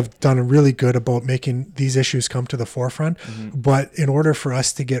have done really good about making these issues come to the forefront. But in order for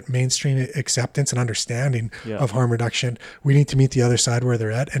us to get mainstream acceptance and understanding of harm reduction, we need to meet the other side where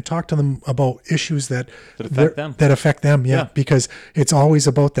they're at and talk to them about issues that affect them. Yeah, because it's always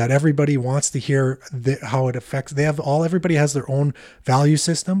about that. Everybody wants to hear how it affects. Everybody has their own value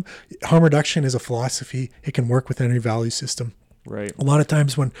system. Harm reduction is a philosophy. It can work with any value system. Right. A lot of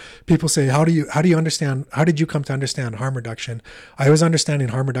times when people say, how did you come to understand harm reduction? I was understanding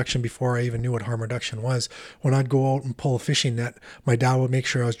harm reduction before I even knew what harm reduction was. When I'd go out and pull a fishing net, my dad would make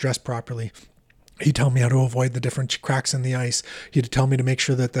sure I was dressed properly. He'd tell me how to avoid the different cracks in the ice. He'd tell me to make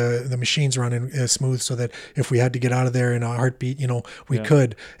sure that the machine's running smooth so that if we had to get out of there in a heartbeat, we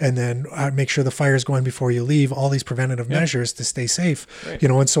could. And then I'd make sure the fire's going before you leave, all these preventative measures to stay safe. Right.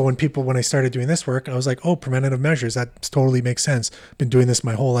 And so when I started doing this work, I was like, oh, preventative measures, that totally makes sense. Been doing this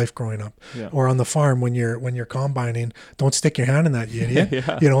my whole life growing up. Yeah. Or on the farm when you're combining, don't stick your hand in that, you idiot.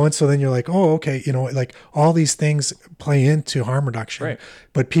 And so then you're like, oh, okay, like all these things play into harm reduction. Right.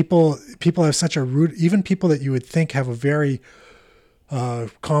 But people have such a rude, even people that you would think have a very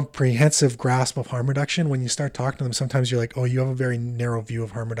comprehensive grasp of harm reduction, when you start talking to them, sometimes you're like, oh, you have a very narrow view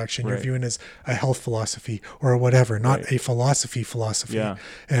of harm reduction. You're viewing it as a health philosophy or whatever, not a philosophy. Yeah.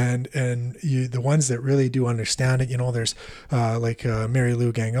 And the ones that really do understand it, there's like Mary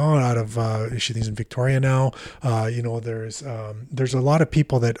Lou Gagnon out of she's in Victoria now. There's a lot of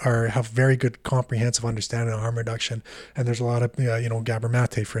people that have very good comprehensive understanding of harm reduction, and there's a lot of Gabor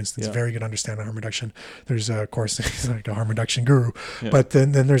Mate, for instance, very good understanding of harm reduction. There's of course he's like a harm reduction guru. Yeah. But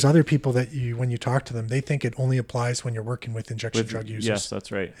then there's other people that when you talk to them, they think it only applies when you're working with injection drug users. Yes,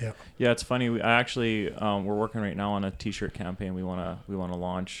 that's right. Yeah, it's funny. I actually we're working right now on a T-shirt campaign we want to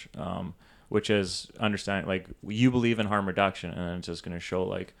launch, which is understanding like you believe in harm reduction, and then it's just going to show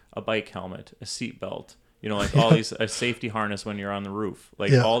like a bike helmet, a seat belt. Like all these, a safety harness when you're on the roof,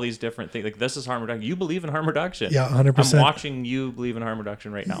 like all these different things. Like this is harm reduction. You believe in harm reduction. Yeah, 100%. I'm watching you believe in harm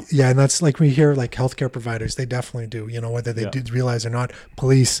reduction right now. Yeah, and that's like we hear like healthcare providers, they definitely do. Whether they do realize or not,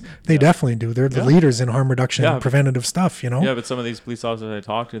 police, they definitely do. They're the leaders in harm reduction and preventative stuff. Yeah, but some of these police officers I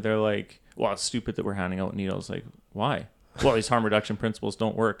talk to, they're like, "Well, it's stupid that we're handing out needles." Like, why? Well, these harm reduction principles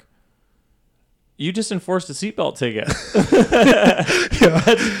don't work. You just enforced a seatbelt ticket.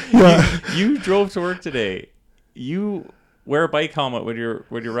 You drove to work today. You wear a bike helmet when you're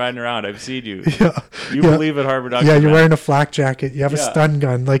riding around. I've seen you. You believe in harm reduction. Yeah, you're wearing a flak jacket. You have a stun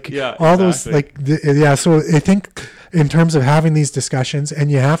gun. Like all those. Like So I think in terms of having these discussions,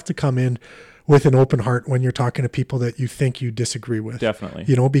 and you have to come in with an open heart when you're talking to people that you think you disagree with. Definitely.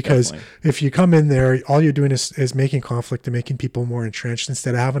 Because if you come in there, all you're doing is making conflict and making people more entrenched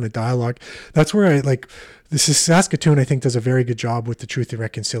instead of having a dialogue. That's where Saskatoon, I think, does a very good job with the truth and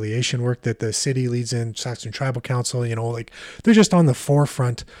reconciliation work that the city leads in. Saskatoon Tribal Council, they're just on the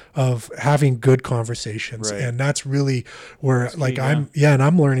forefront of having good conversations. Right. And that's really where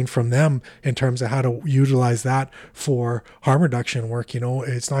I'm learning from them in terms of how to utilize that for harm reduction work.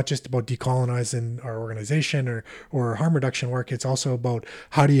 It's not just about decolonizing our organization or harm reduction work. It's also about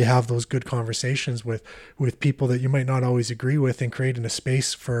how do you have those good conversations with people that you might not always agree with, and creating a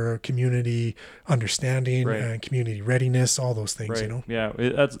space for community understanding. Right. And community readiness, all those things, Right. Yeah,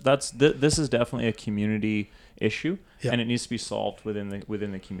 this is definitely a community issue, and it needs to be solved within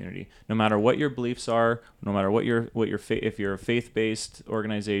the community. No matter what your beliefs are, no matter what your if you're a faith-based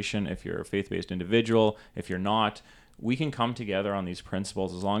organization, if you're a faith-based individual, if you're not, we can come together on these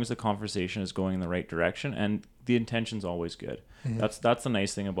principles as long as the conversation is going in the right direction and the intention's always good. Mm-hmm. That's the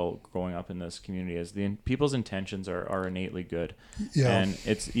nice thing about growing up in this community is people's intentions are innately good. Yeah. And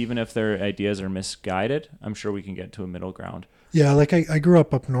it's even if their ideas are misguided, I'm sure we can get to a middle ground. Yeah, like I grew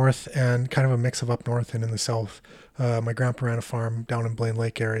up north and kind of a mix of up north and in the south. My grandpa ran a farm down in Blaine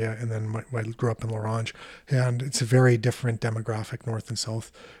Lake area, and then I grew up in Larange, and it's a very different demographic north and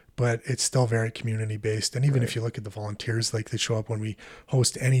south. But it's still very community based. And even if you look at the volunteers, like they show up when we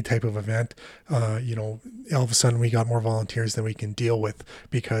host any type of event, all of a sudden we got more volunteers than we can deal with,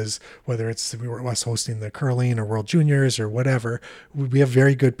 because whether it's us hosting the curling or World Juniors or whatever, we have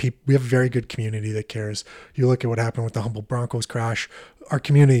very good people. We have a very good community that cares. You look at what happened with the Humboldt Broncos crash. Our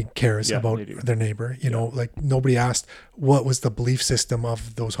community cares about their neighbor. You know, like nobody asked what was the belief system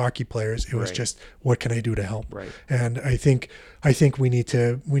of those hockey players. It was just, what can I do to help? Right. And I think we need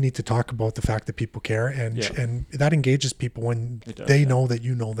to talk about the fact that people care, and that engages people when they know that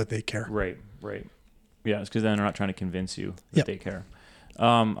you know that they care. Right. Yeah, it's because then they're not trying to convince you that they care.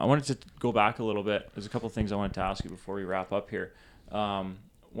 I wanted to go back a little bit. There's a couple of things I wanted to ask you before we wrap up here.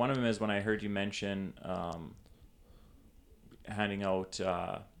 One of them is when I heard you mention handing out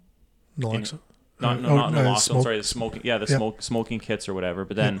naloxone. Not naloxone. Sorry, the smoking. Yeah, smoking kits or whatever.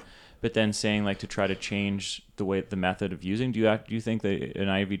 But then saying like to try to change the method of using. Do you think that an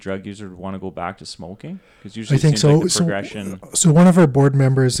IV drug user would want to go back to smoking? Because usually I think so. Like the progression. So one of our board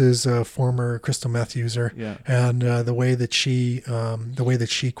members is a former crystal meth user, and the way that she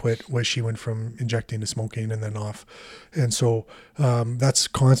quit was she went from injecting to smoking and then off, and so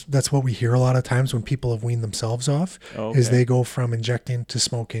that's what we hear a lot of times when people have weaned themselves off, is they go from injecting to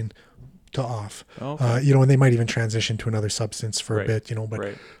smoking to off. And they might even transition to another substance for a bit,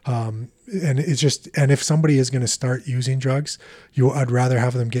 but and it's just, and if somebody is going to start using drugs, I'd rather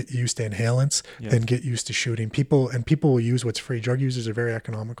have them get used to inhalants than get used to shooting. People will use what's free. Drug users are very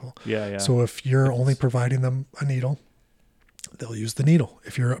economical. So if you're only providing them a needle, they'll use the needle.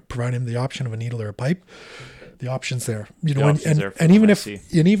 If you're providing them the option of a needle or a pipe, the option's there. And even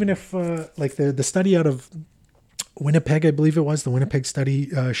if like the study out of Winnipeg, I believe it was, the Winnipeg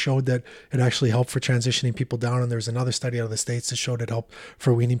study showed that it actually helped for transitioning people down. And there was another study out of the States that showed it helped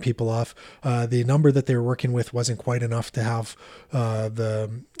for weaning people off. The number that they were working with wasn't quite enough to have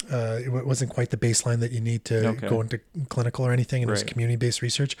it wasn't quite the baseline that you need to go into clinical or anything. And it was community-based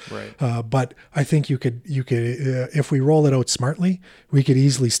research. But I think you could if we roll it out smartly, we could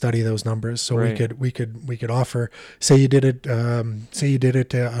easily study those numbers. So we could offer, say you did it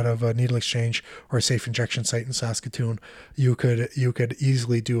out of a needle exchange or a safe injection site in Saskatoon. You could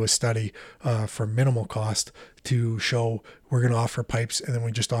easily do a study for minimal cost to show we're going to offer pipes, and then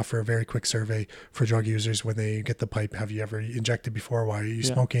we just offer a very quick survey for drug users when they get the pipe. Have you ever injected before? Why are you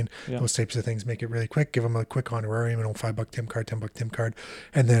smoking? Those types of things. Make it really quick. Give them a quick honorarium, $5 Tim card, $10 Tim card,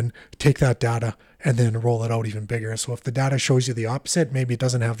 and then take that data and then roll it out even bigger. So if the data shows you the opposite, maybe it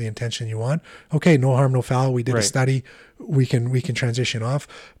doesn't have the intention you want. Okay, no harm, no foul. We did a study. We can transition off.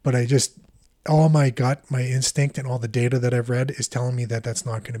 But all my gut, my instinct, and all the data that I've read is telling me that that's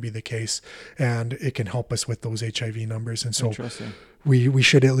not going to be the case, and it can help us with those HIV numbers. And so we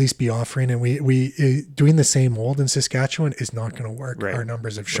should at least be offering, and we doing the same old in Saskatchewan is not going to work. Our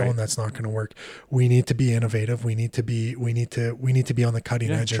numbers have shown that's not going to work. We need to be innovative. We need to be on the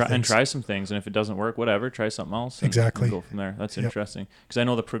cutting edge of things. And try some things, and if it doesn't work, whatever, try something else. And go from there. That's interesting, because I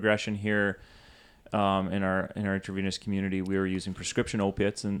know the progression here. In our intravenous community, we were using prescription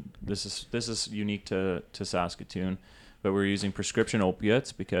opiates, and this is unique to Saskatoon, but we're using prescription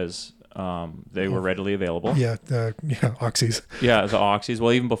opiates because they were readily available. Oxys. Yeah, the oxys.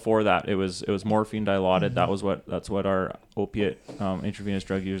 Well, even before that, it was morphine dilaudid. That's what our opiate intravenous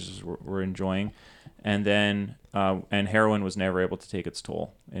drug users were enjoying, and then and heroin was never able to take its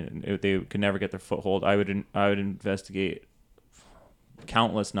toll, and they could never get their foothold. I would investigate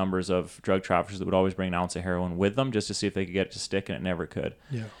countless numbers of drug traffickers that would always bring an ounce of heroin with them just to see if they could get it to stick, and it never could.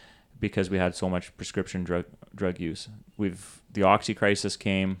 Because we had so much prescription drug use. The oxy crisis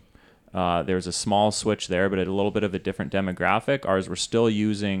came. There was a small switch there, but a little bit of a different demographic. Ours were still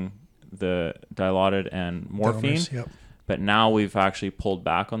using the dilaudid and morphine, but now we've actually pulled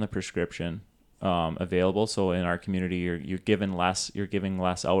back on the prescription available. So in our community, you're giving less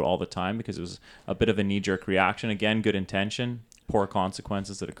out all the time because it was a bit of a knee-jerk reaction. Again, good intention, poor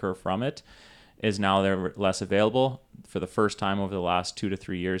consequences that occur from it, is now they're less available. for the first time over the last 2 to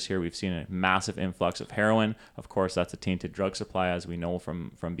 3 years here, we've seen a massive influx of heroin. Of course, that's a tainted drug supply, as we know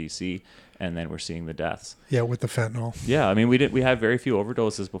from BC. And then we're seeing the deaths. Yeah, with the fentanyl. Yeah, I mean, we had very few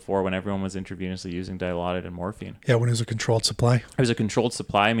overdoses before when everyone was intravenously using Dilaudid and morphine. Yeah, when it was a controlled supply. It was a controlled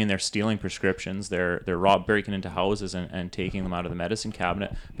supply. I mean, they're stealing prescriptions. They're breaking into houses and taking them out of the medicine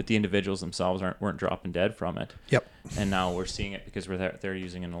cabinet. But the individuals themselves weren't dropping dead from it. Yep. And now we're seeing it because they're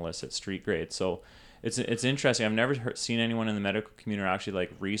using an illicit street grade. So it's interesting. I've never seen anyone in the medical community actually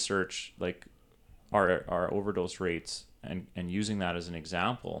like research like our overdose rates and using that as an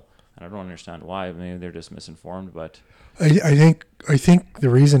example. And I don't understand why. Maybe they're just misinformed, but I think the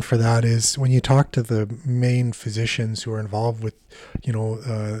reason for that is when you talk to the main physicians who are involved with,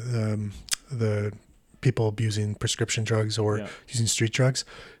 the people abusing prescription drugs or using street drugs,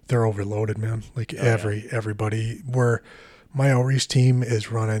 they're overloaded, man. Like everybody. Where my outreach team is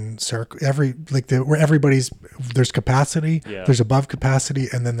running where everybody's there's capacity, there's above capacity,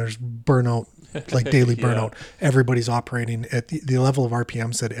 and then there's burnout. Like daily burnout. Everybody's operating at the level of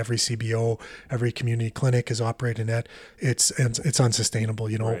RPMs that every CBO, every community clinic is operating at. It's unsustainable,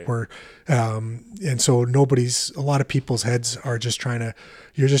 We're and so a lot of people's heads are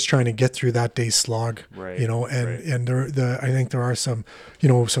you're just trying to get through that day's slog, right. And I think there are some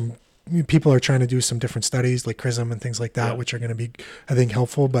people are trying to do some different studies like CRISM and things like that, which are going to be, I think,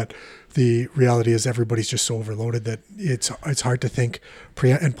 helpful. But the reality is everybody's just so overloaded that it's hard to think.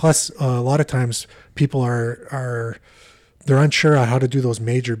 And plus, a lot of times people they're unsure on how to do those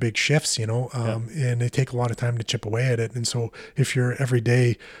major big shifts, and they take a lot of time to chip away at it. And so if you're every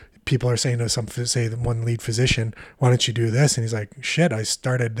day, people are saying to say one lead physician, why don't you do this? And he's like, shit, I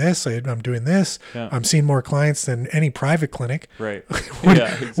started this. I'm doing this. Yeah. I'm seeing more clients than any private clinic. Right.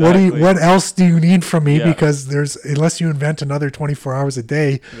 Exactly. What else do you need from me? Yeah. Because unless you invent another 24 hours a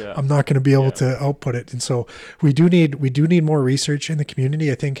day, I'm not going to be able to output it. And so we do need more research in the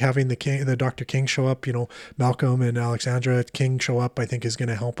community. I think having the Dr. King show up, Malcolm and Alexandra King show up, I think is going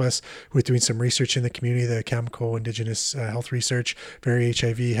to help us with doing some research in the community, the Cameco Indigenous Health Research, very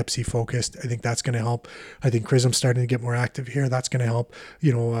HIV, Hep C focused. I think that's going to help. I think CRISM's starting to get more active here. That's going to help.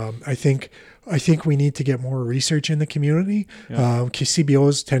 I think we need to get more research in the community.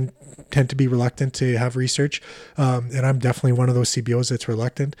 CBOs tend to be reluctant to have research, and I'm definitely one of those CBOs that's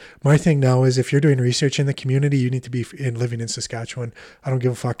reluctant. My thing now is if you're doing research in the community, you need to be living in Saskatchewan. I don't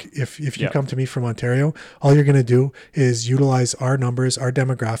give a fuck if you come to me from Ontario. All you're going to do is utilize our numbers, our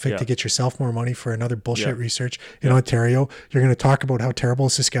demographic to get yourself more money for another bullshit research in Ontario. You're going to talk about how terrible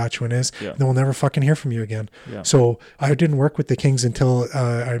Saskatchewan is, and then we'll never fucking hear from you again. So I didn't work with the Kings until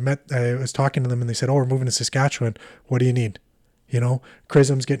I was talking to them, and they said, "Oh, we're moving to Saskatchewan. What do you need?"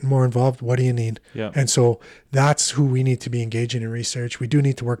 CRISM's getting more involved. What do you need? Yeah. And so that's who we need to be engaging in research. We do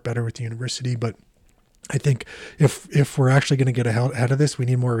need to work better with the university, but I think if we're actually going to get ahead of this, we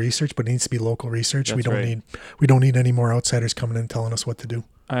need more research, but it needs to be local research. That's we don't need any more outsiders coming in and telling us what to do.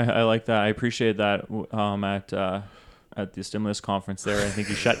 I like that. I appreciate that at the stimulus conference there. I think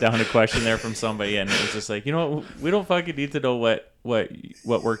you shut down a question there from somebody, and it was just like, we don't fucking need to know what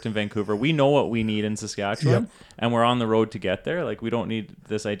worked in Vancouver. We know what we need in Saskatchewan, and we're on the road to get there. Like, we don't need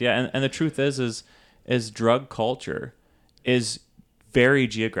this idea. And the truth is drug culture is very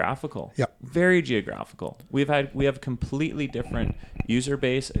geographical. Yeah. Very geographical. We have completely different user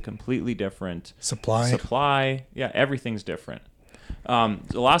base, a completely different supply. Yeah, everything's different.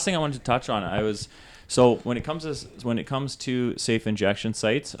 The last thing I wanted to touch on, so when it comes to safe injection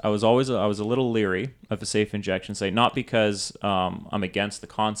sites, I was a little leery of a safe injection site, not because I'm against the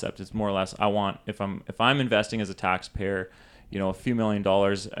concept. It's more or less if I'm investing as a taxpayer, a few $1 million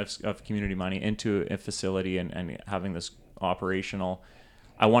of community money into a facility and having this operational,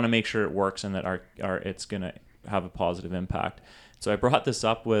 I want to make sure it works and that it's going to have a positive impact. So I brought this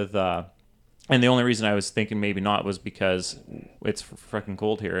up with. And the only reason I was thinking maybe not was because it's freaking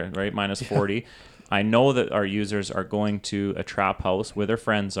cold here, right? Minus 40. I know that our users are going to a trap house where their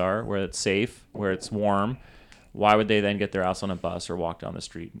friends are, where it's safe, where it's warm. Why would they then get their ass on a bus or walk down the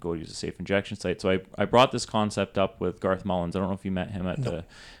street and go use a safe injection site? So I brought this concept up with Garth Mullins. I don't know if you met him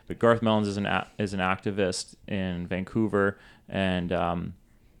but Garth Mullins is an activist in Vancouver and a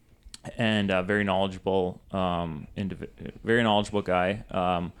very knowledgeable guy.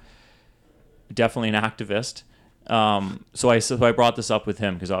 Definitely an activist. So I brought this up with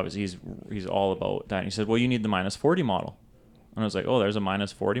him because obviously he's all about that. And he said, well, you need the minus 40 model. And I was like, oh, there's a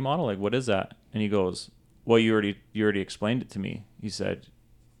minus 40 model? Like, what is that? And he goes, well, you already explained it to me. He said,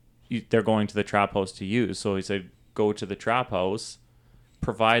 they're going to the trap house to use. So he said, go to the trap house,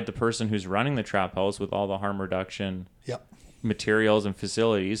 provide the person who's running the trap house with all the harm reduction materials and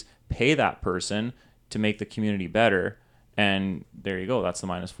facilities, pay that person, to make the community better. And there you go. That's the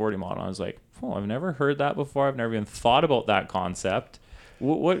minus 40 model. I was like, oh, I've never heard that before. I've never even thought about that concept.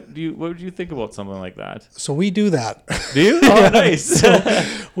 What would you think about something like that? So we do that. Do you? Oh, nice. So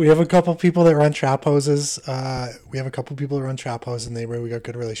we have a couple people that run trap houses. We have a couple people that run trap houses in the neighborhood. We got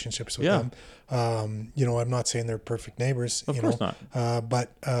good relationships with them. I'm not saying they're perfect neighbors. Of course not.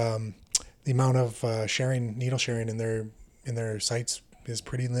 But the amount of needle sharing in their sites is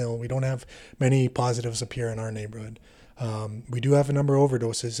pretty nil. We don't have many positives appear in our neighborhood. We do have a number of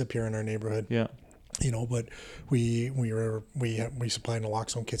overdoses appear in our neighborhood. Yeah. But we supply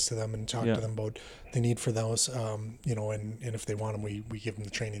naloxone kits to them and talk to them about the need for those, and if they want them, we give them the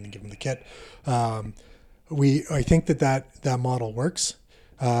training and give them the kit. I think that model works,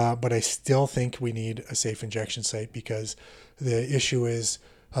 but I still think we need a safe injection site, because the issue is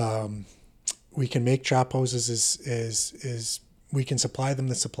we can make trap hoses is we can supply them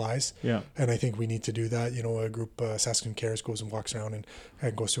the supplies. Yeah. And I think we need to do that. A group, Saskatoon Cares, goes and walks around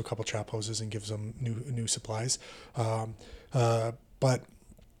and goes to a couple trap houses and gives them new supplies. But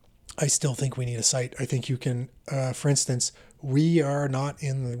I still think we need a site. I think you can, for instance, we're in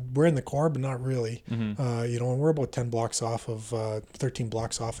the core, but not really. Mm-hmm. And we're about 10 blocks off of, 13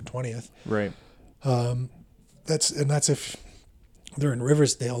 blocks off of 20th. Right. That's if they're in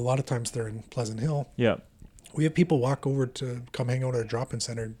Riversdale. A lot of times they're in Pleasant Hill. Yeah. We have people walk over to come hang out at a drop-in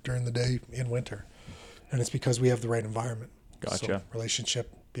center during the day in winter. And it's because we have the right environment. Gotcha. So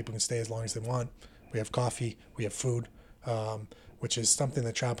relationship, people can stay as long as they want. We have coffee, we have food, which is something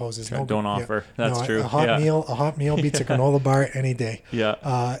that trap houses don't offer. That's true. A hot meal beats a granola bar any day.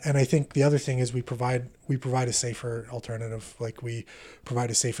 Yeah. And I think the other thing is we provide a safer alternative. Like, we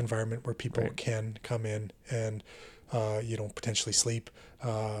provide a safe environment where people can come in and potentially sleep,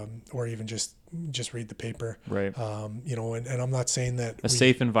 or even just read the paper. Right. And I'm not saying that a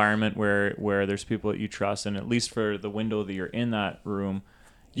safe environment where there's people that you trust, and at least for the window that you're in that room,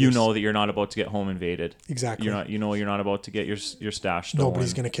 you know that you're not about to get home invaded. Exactly. You're not about to get your stash stolen.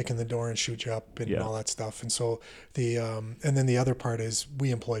 Nobody's going to kick in the door and shoot you up and all that stuff. And so and then the other part is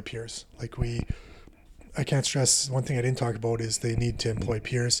we employ peers. Like, I can't stress, one thing I didn't talk about is they need to employ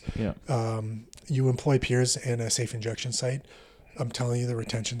peers. Yeah. You employ peers in a safe injection site, I'm telling you, the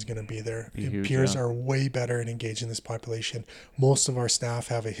retention's going to be there. Huge, peers are way better and engaged in this population. Most of our staff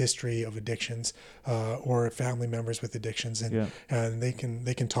have a history of addictions, or family members with addictions, and they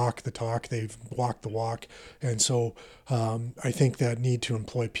can talk the talk. They've walked the walk, and so I think that need to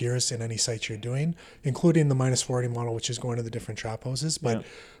employ peers in any site you're doing, including the minus 40 model, which is going to the different trap houses. But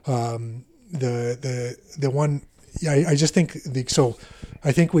the one. Yeah, I just think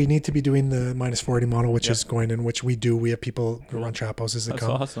I think we need to be doing the minus 40 model, which is going in, which we do. We have people who run trap houses that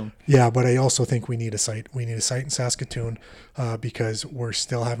come. That's awesome. Yeah, but I also think we need a site. We need a site in Saskatoon because we're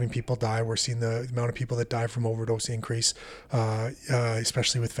still having people die. We're seeing the amount of people that die from overdose increase,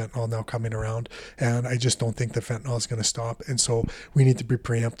 especially with fentanyl now coming around. And I just don't think that fentanyl is going to stop. And so we need to be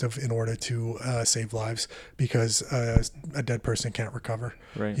preemptive in order to save lives, because a dead person can't recover.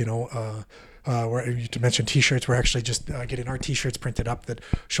 Right. Where you mentioned T-shirts, we're actually just getting our T-shirts printed up that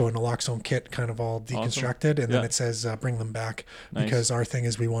show a naloxone kit kind of all deconstructed, and then it says bring them back. Nice. Because our thing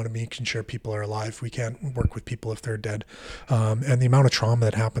is we want to making sure people are alive. We can't work with people if they're dead. And the amount of trauma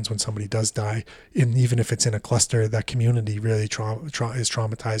that happens when somebody does die, even if it's in a cluster, that community really is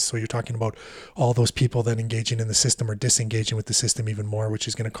traumatized. So you're talking about all those people then engaging in the system or disengaging with the system even more, which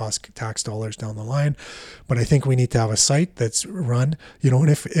is going to cost tax dollars down the line. But I think we need to have a site that's run, and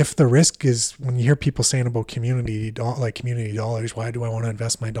if the risk is, when you hear people saying about community dollars, why do I want to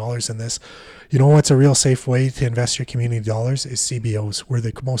invest my dollars in this? What's a real safe way to invest your community dollars is CBOs. We're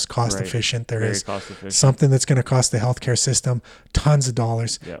the most cost efficient there is. Something that's going to cost the healthcare system tons of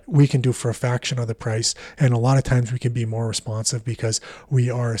dollars. Yep. We can do for a fraction of the price, and a lot of times we can be more responsive because we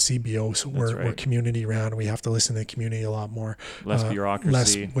are a CBO. So we're community ran. We have to listen to the community a lot more. Less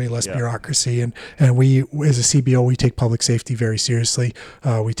bureaucracy. Way less bureaucracy, and we, as a CBO, we take public safety very seriously.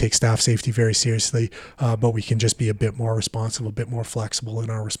 We take staff safety very seriously, but we can just be a bit more responsive, a bit more flexible in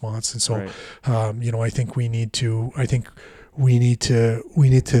our response. And so, I think we need to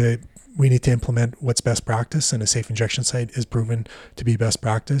implement what's best practice, and a safe injection site is proven to be best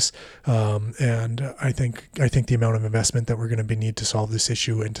practice. And I think the amount of investment that we're going to need to solve this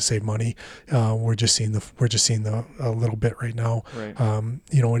issue and to save money, we're just seeing a little bit right now. Right.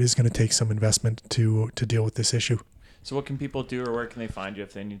 It is going to take some investment to deal with this issue. So what can people do, or where can they find you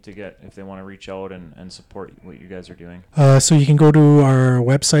if they want to reach out and support what you guys are doing? So you can go to our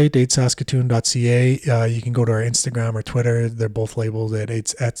website, aidsaskatoon.ca. You can go to our Instagram or Twitter. They're both labeled at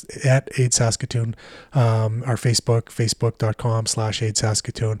aidsaskatoon. Our Facebook,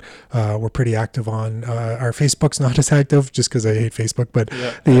 facebook.com/aidsaskatoon. We're pretty active on our Facebook's not as active just because I hate Facebook, but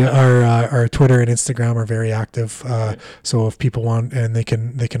our Twitter and Instagram are very active. So if people want, and they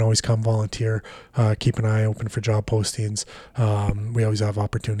can always come volunteer. Keep an eye open for job postings. We always have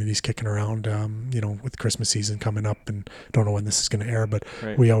opportunities kicking around, with Christmas season coming up, and don't know when this is going to air, but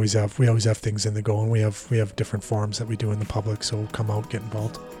we always have things in the go, and we have different forums that we do in the public, so come out, get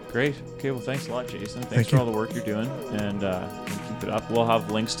involved. Great. Okay, well, thanks a lot, Jason. Thanks for all the work you're doing, and keep it up. We'll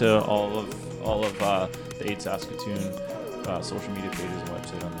have links to all of the Aid Saskatoon social media pages and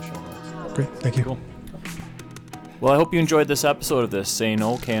website on the show notes. Great. Thank you. Cool. Well, I hope you enjoyed this episode of the Say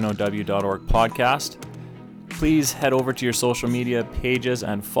No, KNOW.org podcast. Please head over to your social media pages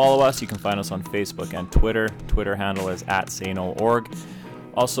and follow us. You can find us on Facebook and Twitter. Twitter handle is @SayNoOrg.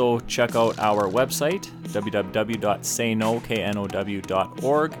 Also, check out our website,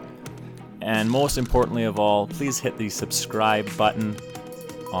 www.sayno.org. And most importantly of all, please hit the subscribe button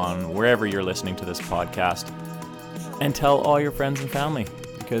on wherever you're listening to this podcast. And tell all your friends and family,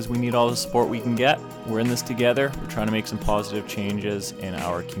 because we need all the support we can get. We're in this together. We're trying to make some positive changes in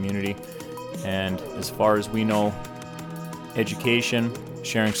our community. And as far as we know, education,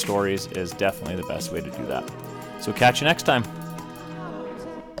 sharing stories is definitely the best way to do that. So catch you next time.